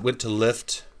went to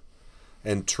lift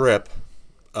and trip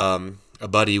a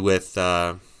buddy with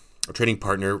a training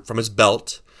partner from his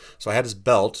belt. So I had his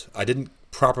belt. I didn't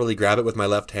properly grab it with my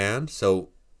left hand, so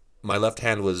my left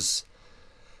hand was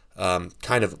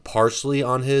kind of partially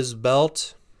on his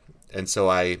belt, and so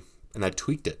I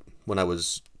tweaked it when I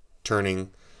was turning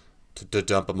to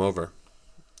dump him over.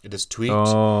 It just tweaked.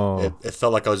 Oh. It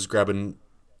felt like I was grabbing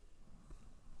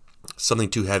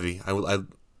something too heavy.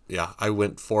 I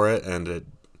went for it, and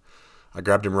I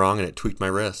grabbed him wrong, and it tweaked my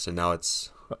wrist, and now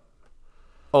it's...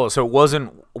 Oh, so it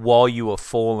wasn't while you were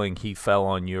falling he fell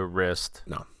on your wrist?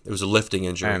 No, it was a lifting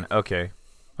injury. Okay.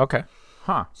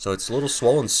 Huh. So it's a little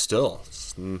swollen still.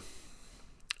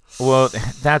 Well,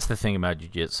 that's the thing about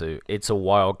jiu-jitsu. It's a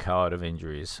wild card of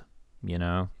injuries,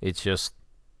 It's just,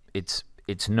 it's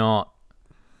not,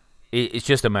 it's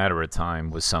just a matter of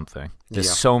time with something.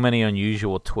 There's so many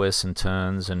unusual twists and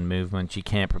turns and movements. You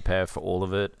can't prepare for all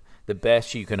of it. The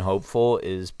best you can hope for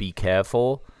is be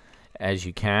careful as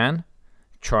you can.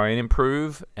 Try and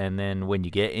improve, and then when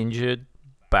you get injured,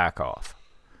 back off.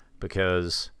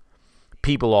 Because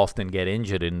people often get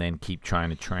injured and then keep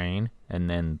trying to train, and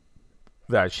then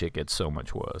that shit gets so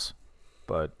much worse.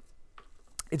 But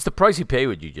it's the price you pay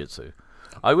with jiu-jitsu.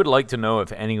 I would like to know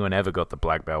if anyone ever got the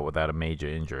black belt without a major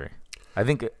injury. I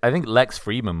think Lex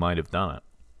Friedman might have done it.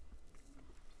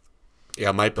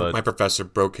 Yeah, my professor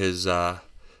broke his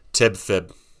tib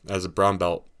fib as a brown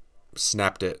belt,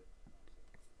 snapped it.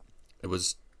 It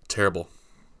was terrible.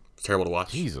 It's terrible to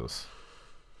watch. Jesus.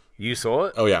 You saw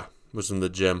it? Oh, yeah. It was in the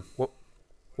gym.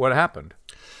 What happened?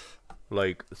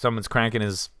 Like, someone's cranking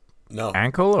his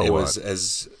ankle, or it what? Was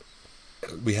as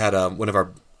we had one of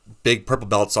our big purple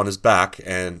belts on his back,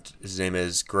 and his name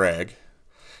is Greg.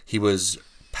 He was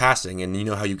passing, and you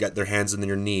know how you get their hands in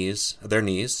their knees.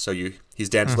 So he's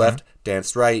danced left,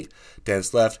 danced right,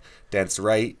 danced left, danced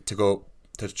right to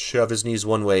shove his knees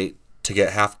one way to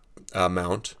get half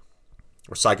mount.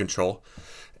 Or side control,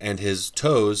 and his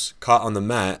toes caught on the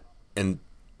mat and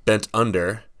bent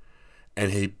under,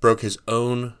 and he broke his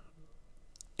own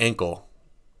ankle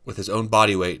with his own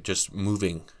body weight, just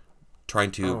moving,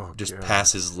 trying to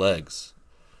pass his legs.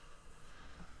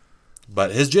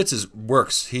 But his jiu-jitsu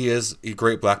works. He is a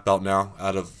great black belt now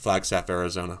out of Flagstaff,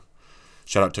 Arizona.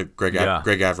 Shout out to Greg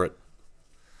Everett.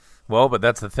 Well, but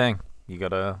that's the thing. You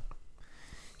gotta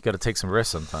You got to take some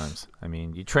risks sometimes. I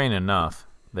mean, you train enough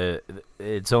that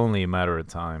it's only a matter of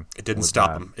time. It didn't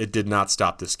stop him. It did not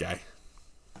stop this guy.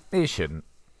 It shouldn't.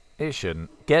 It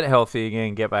shouldn't. Get healthy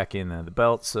again. Get back in there. The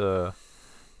belts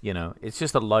it's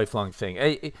just a lifelong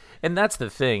thing. And that's the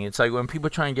thing. It's like when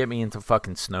people try and get me into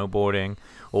fucking snowboarding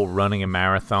or running a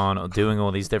marathon or doing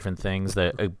all these different things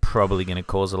that are probably going to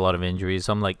cause a lot of injuries.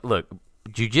 I'm like, look,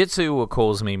 jiu-jitsu will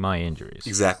cause me my injuries.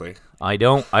 Exactly. I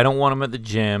don't want them at the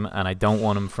gym, and I don't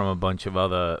want them from a bunch of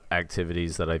other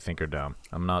activities that I think are dumb.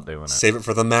 I'm not doing it. Save it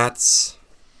for the mats.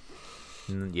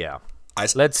 Yeah.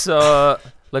 Let's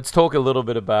talk a little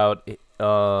bit about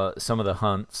some of the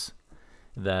hunts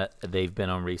that they've been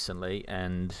on recently,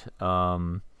 and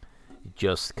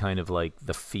just kind of like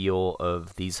the feel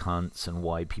of these hunts and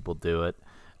why people do it.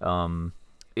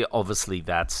 Obviously,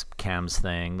 that's Cam's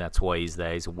thing. That's why he's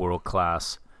there. He's a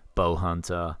world-class bow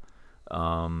hunter.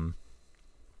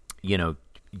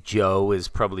 Joe has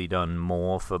probably done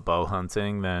more for bow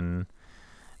hunting than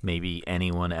maybe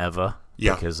anyone ever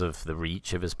because of the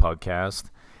reach of his podcast.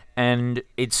 And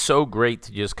it's so great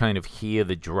to just kind of hear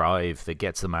the drive that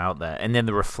gets them out there. And then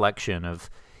the reflection of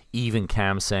even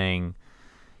Cam saying,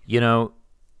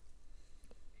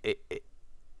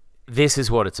 this is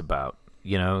what it's about.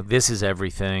 This is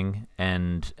everything,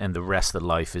 and the rest of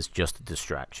life is just a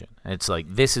distraction. It's like,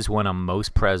 this is when I'm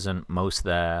most present, most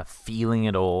there, feeling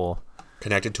it all.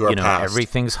 Connected to our past.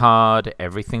 Everything's hard,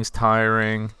 everything's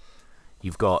tiring.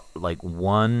 You've got like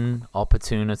one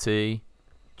opportunity,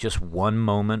 just one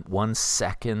moment, 1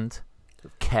 second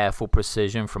of careful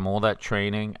precision from all that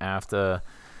training after,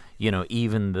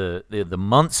 even the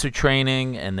months of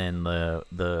training, and then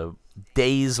the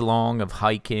days long of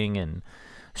hiking and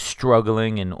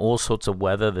struggling in all sorts of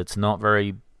weather that's not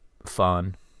very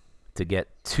fun, to get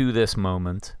to this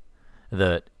moment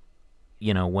that,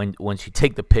 once you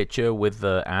take the picture with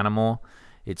the animal,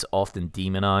 it's often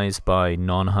demonized by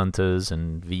non-hunters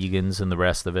and vegans and the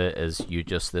rest of it as you're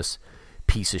just this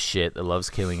piece of shit that loves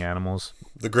killing animals.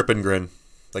 The grip and grin,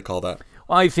 they call that.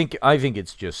 Well, I think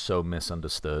it's just so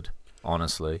misunderstood,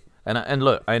 honestly. And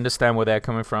look, I understand where they're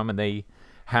coming from, and they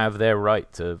have their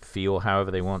right to feel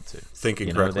however they want to.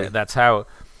 Thinking correctly. That's how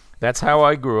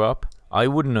I grew up. I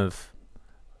wouldn't have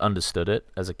understood it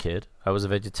as a kid. I was a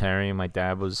vegetarian. My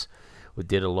dad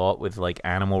did a lot with like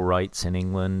animal rights in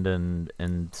England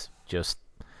and just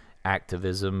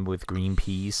activism with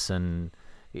Greenpeace, and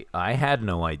I had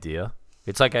no idea.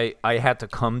 It's like I had to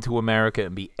come to America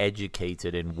and be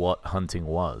educated in what hunting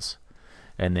was.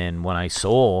 And then when I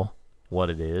saw what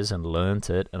it is and learned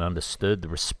it and understood the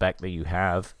respect that you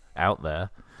have out there,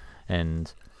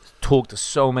 and talked to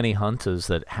so many hunters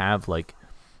that have like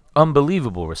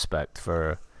unbelievable respect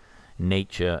for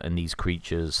nature and these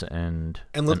creatures and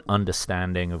an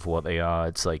understanding of what they are,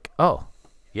 it's like, oh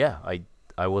yeah,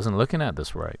 I wasn't looking at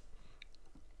this right.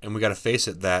 And we got to face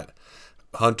it that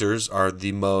hunters are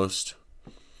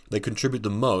they contribute the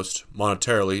most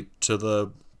monetarily to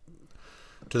the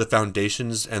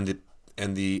foundations and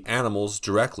the animals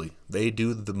directly. They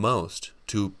do the most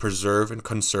to preserve and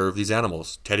conserve these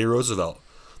animals. Teddy Roosevelt,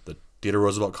 the Theodore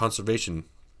Roosevelt Conservation,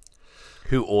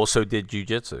 who also did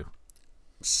jiu-jitsu.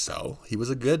 So he was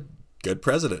a good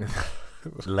president.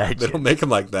 Legend. They don't make him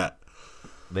like that.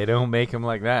 They don't make him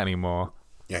like that anymore.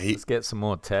 Yeah, let's get some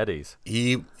more Teddies.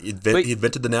 He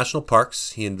invented the national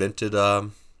parks. He invented,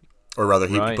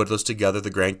 he put those together.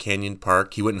 The Grand Canyon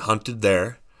Park. He went and hunted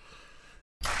there.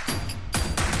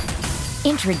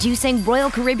 Introducing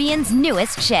Royal Caribbean's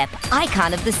newest ship,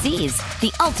 Icon of the Seas,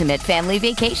 the ultimate family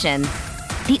vacation.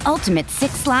 The ultimate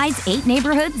 6 slides, 8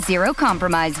 neighborhoods, 0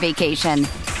 compromise vacation.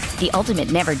 The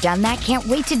ultimate never done that, can't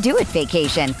wait to do it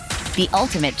vacation. The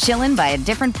ultimate chillin' by a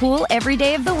different pool every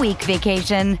day of the week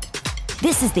vacation.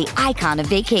 This is the Icon of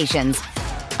Vacations.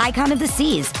 Icon of the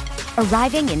Seas,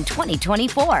 arriving in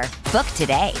 2024. Book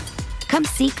today. Come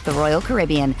seek the Royal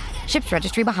Caribbean. Ships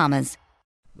Registry, Bahamas.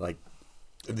 Like,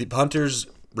 the hunters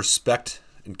respect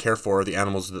and care for the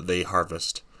animals that they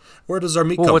harvest. Where does our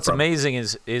meat come from? What's amazing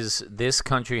is this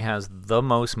country has the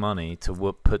most money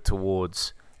to put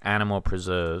towards animal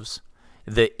preserves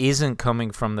that isn't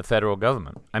coming from the federal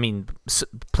government. I mean,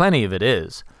 plenty of it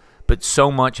is, but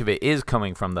so much of it is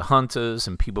coming from the hunters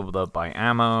and people that buy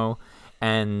ammo,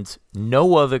 and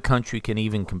no other country can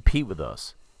even compete with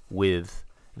us with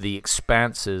the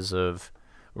expanses of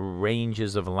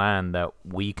ranges of land that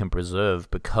we can preserve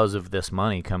because of this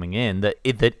money coming in that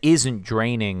isn't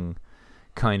draining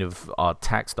kind of our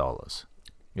tax dollars.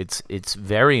 It's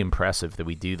very impressive that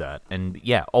we do that. And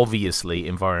yeah, obviously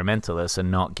environmentalists are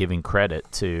not giving credit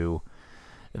to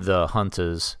the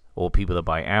hunters or people that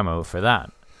buy ammo for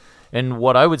that. And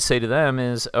what I would say to them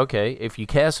is, okay, if you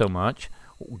care so much,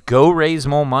 go raise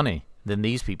more money than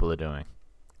these people are doing.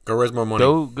 Go raise more money.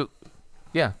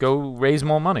 Go raise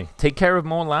more money. Take care of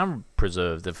more land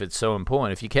preserves if it's so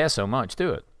important. If you care so much,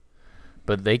 do it.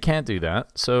 But they can't do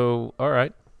that, so all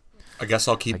right. I guess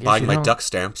I'll keep buying my duck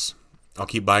stamps. I'll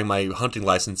keep buying my hunting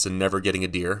license and never getting a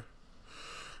deer.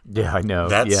 Yeah, I know.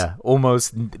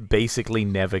 Almost basically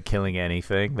never killing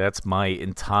anything. That's my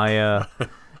entire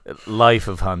life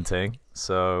of hunting.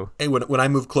 So hey, when I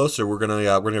move closer, we're gonna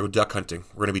go duck hunting.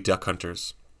 We're gonna be duck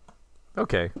hunters.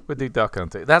 Okay, we'll do duck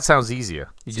hunting. That sounds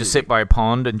easier. You just sit by a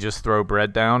pond and just throw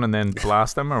bread down and then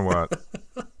blast them, or what?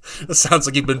 That sounds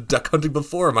like you've been duck hunting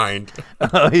before, Mind.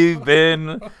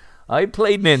 I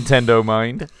played Nintendo,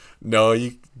 Mind. No,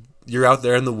 you're out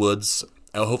there in the woods,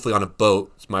 hopefully on a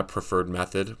boat. It's my preferred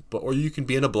method. Or you can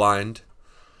be in a blind.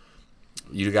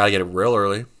 You got to get it real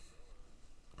early.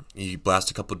 You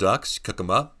blast a couple ducks, cook them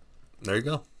up. There you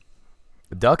go.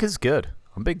 The duck is good.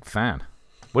 I'm a big fan.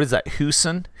 What is that?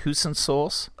 Hoisin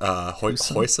sauce?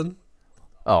 Hoisin?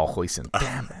 Oh, hoisin.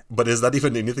 Damn it. But is that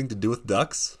even anything to do with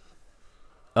ducks?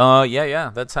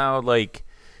 Yeah. That's how, like,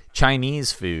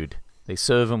 Chinese food, they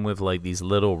serve them with, like, these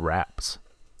little wraps.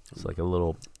 It's like a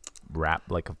little wrap,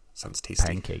 like a sounds tasty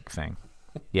pancake thing.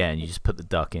 Yeah, and you just put the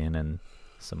duck in and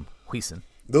some hoisin.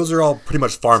 Those are all pretty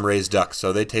much farm-raised ducks,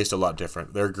 so they taste a lot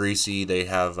different. They're greasy. They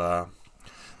have,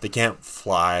 they can't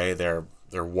fly. They're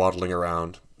waddling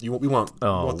around. We want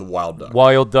the wild duck.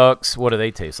 Wild ducks, what do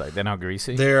they taste like? They're not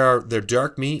greasy? They're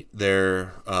dark meat.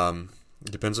 They're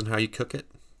it depends on how you cook it.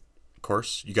 Of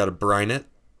course, you got to brine it,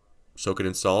 soak it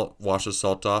in salt, wash the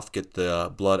salt off, get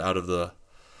the blood out of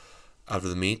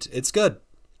the meat. It's good.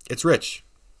 It's rich.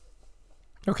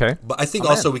 Okay. But I think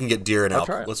also we can get deer and elk.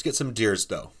 Let's get some deers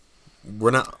though.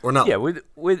 We're not. Yeah,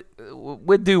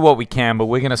 we'd do what we can, but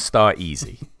we're gonna start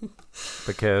easy.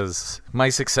 Because my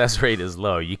success rate is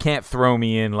low. You can't throw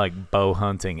me in like bow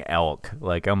hunting elk.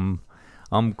 Like I'm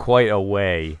quite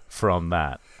away from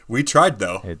that. We tried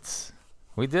though.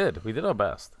 We did our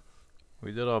best.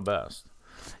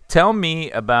 Tell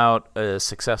me about a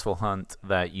successful hunt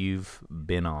that you've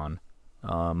been on.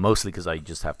 Mostly because I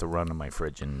just have to run to my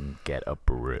fridge and get a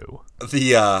brew.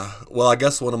 I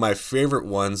guess one of my favorite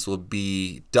ones will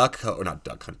be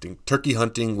turkey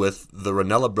hunting with the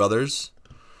Ranella brothers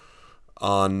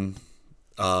on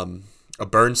a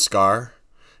burn scar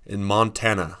in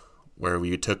Montana, where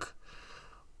we took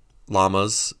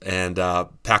llamas and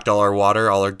packed all our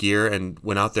water, all our gear, and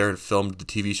went out there and filmed the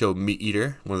TV show Meat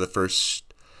Eater, one of the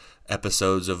first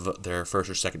episodes of their first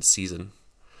or second season.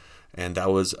 And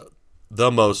that was the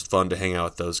most fun to hang out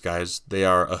with those guys. They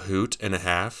are a hoot and a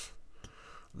half.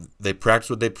 They practice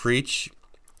what they preach.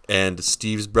 And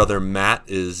Steve's brother Matt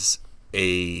is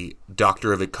a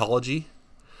doctor of ecology.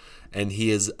 And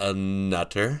he is a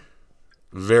nutter.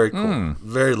 Very cool.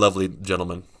 Very lovely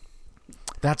gentleman.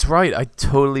 That's right. I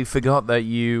totally forgot that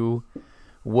you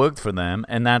worked for them.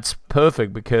 And that's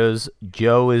perfect because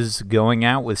Joe is going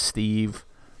out with Steve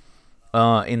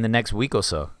in the next week or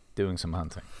so doing some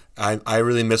hunting. I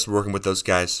really miss working with those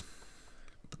guys.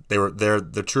 They're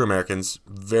true Americans.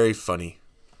 Very funny.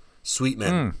 Sweet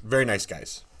men. Very nice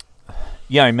guys.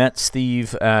 Yeah, I met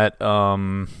Steve at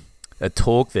a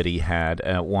talk that he had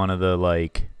at one of the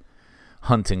like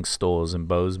hunting stores in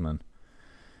Bozeman.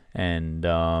 And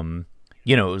it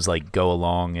was like go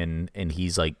along and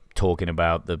he's like talking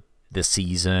about the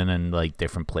season and like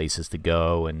different places to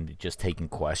go and just taking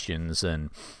questions, and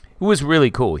it was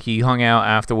really cool. He hung out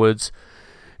afterwards.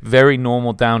 Very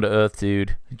normal, down-to-earth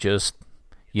dude, just,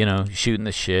 shooting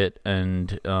the shit,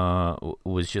 and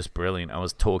was just brilliant. I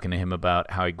was talking to him about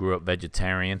how he grew up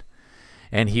vegetarian,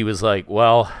 and he was like,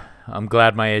 well, I'm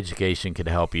glad my education could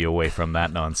help you away from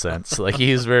that nonsense. Like,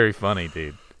 he was very funny,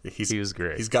 dude. He was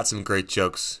great. He's got some great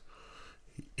jokes.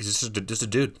 He's just a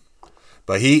dude.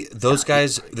 But those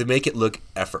guys, they make it look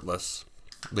effortless.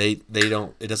 They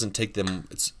don't, it doesn't take them,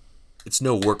 it's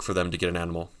no work for them to get an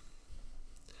animal.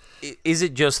 Is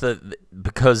it just that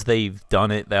because they've done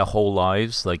it their whole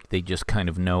lives, like they just kind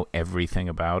of know everything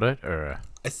about it, or?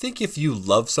 I think if you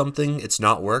love something, it's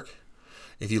not work.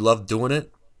 If you love doing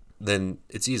it, then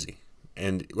it's easy.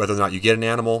 And whether or not you get an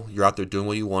animal, you're out there doing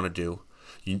what you want to do.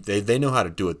 They know how to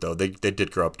do it though. They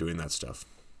did grow up doing that stuff.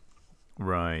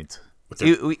 Right.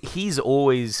 He's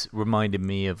always reminded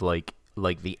me of like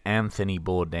the Anthony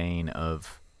Bourdain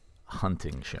of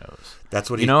hunting shows. That's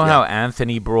what how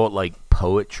Anthony brought like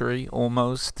poetry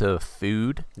almost to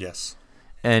food? Yes.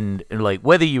 And like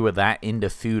whether you were that into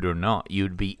food or not,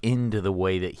 you'd be into the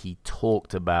way that he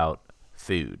talked about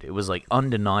food. It was like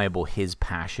undeniable his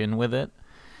passion with it.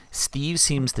 Steve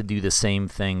seems to do the same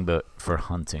thing, but for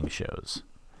hunting shows.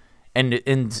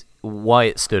 And why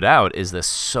it stood out is there's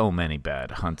so many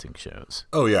bad hunting shows.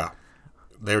 Oh, yeah.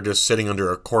 They're just sitting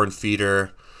under a corn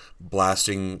feeder,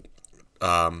 blasting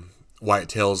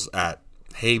whitetails at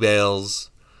hay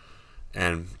bales,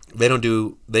 and they don't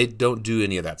do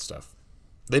any of that stuff.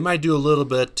 They might do a little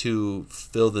bit to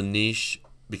fill the niche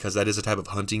because that is a type of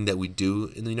hunting that we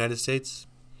do in the United States.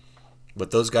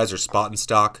 But those guys are spot and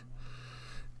stock.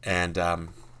 And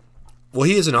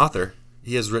he is an author.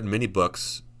 He has written many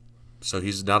books, so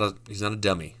he's not a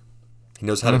dummy. He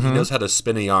knows how to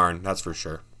spin a yarn. That's for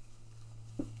sure.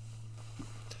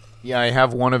 Yeah, I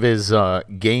have one of his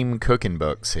game cooking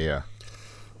books here.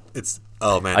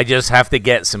 Oh man, I just have to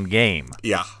get some game.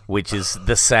 Yeah, which is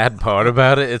the sad part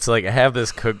about it. It's like I have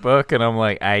this cookbook, and I'm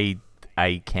like, I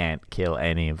can't kill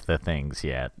any of the things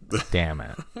yet. Damn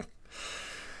it.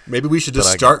 Maybe we should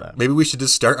just start. Maybe we should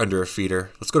just start under a feeder.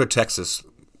 Let's go to Texas,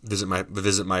 visit my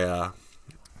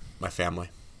family.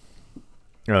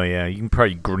 Oh yeah, you can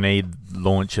probably grenade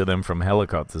launcher them from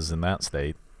helicopters in that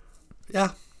state.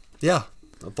 Yeah.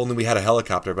 If only we had a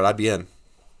helicopter, but I'd be in.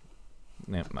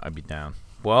 Yeah, I'd be down.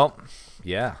 Well,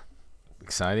 yeah,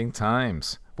 exciting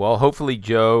times. Well, hopefully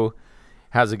Joe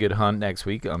has a good hunt next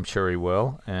week. I'm sure he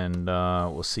will, and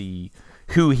we'll see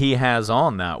who he has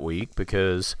on that week,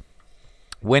 because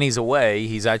when he's away,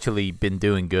 he's actually been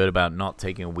doing good about not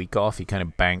taking a week off. He kind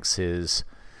of banks his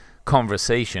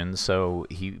conversation, so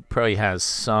he probably has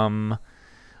some,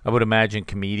 I would imagine,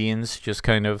 comedians just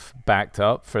kind of backed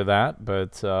up for that,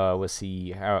 but we'll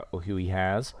see who he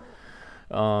has.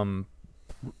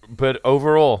 But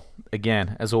overall,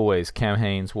 again, as always, Cam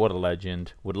Haines, what a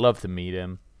legend. Would love to meet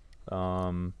him.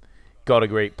 Got a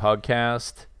great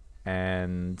podcast,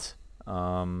 and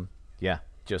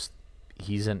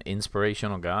he's an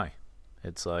inspirational guy.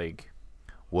 It's like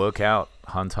work out,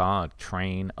 hunt hard,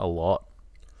 train a lot.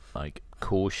 Like,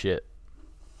 cool shit.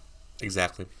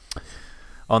 Exactly.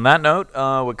 On that note,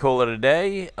 we'll call it a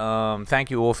day. Thank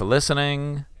you all for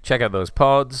listening. Check out those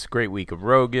pods. Great week of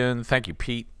Rogan. Thank you,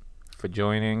 Pete, for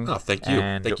joining. Oh, thank you.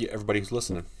 And thank you, everybody who's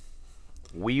listening.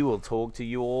 We will talk to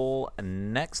you all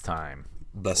next time.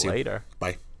 Bless you. Later.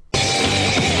 Bye.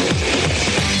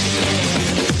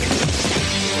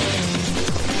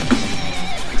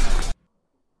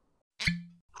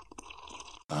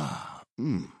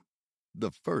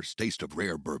 The first taste of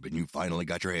rare bourbon you finally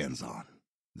got your hands on.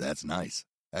 That's nice.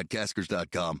 At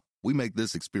Caskers.com, we make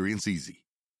this experience easy.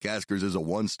 Caskers is a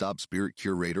one-stop spirit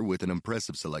curator with an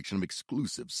impressive selection of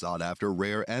exclusive, sought-after,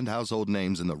 rare, and household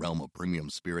names in the realm of premium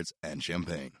spirits and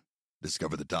champagne.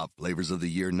 Discover the top flavors of the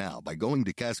year now by going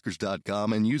to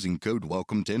Caskers.com and using code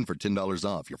WELCOME10 for $10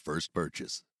 off your first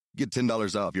purchase. Get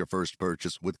 $10 off your first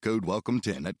purchase with code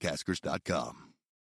WELCOME10 at Caskers.com.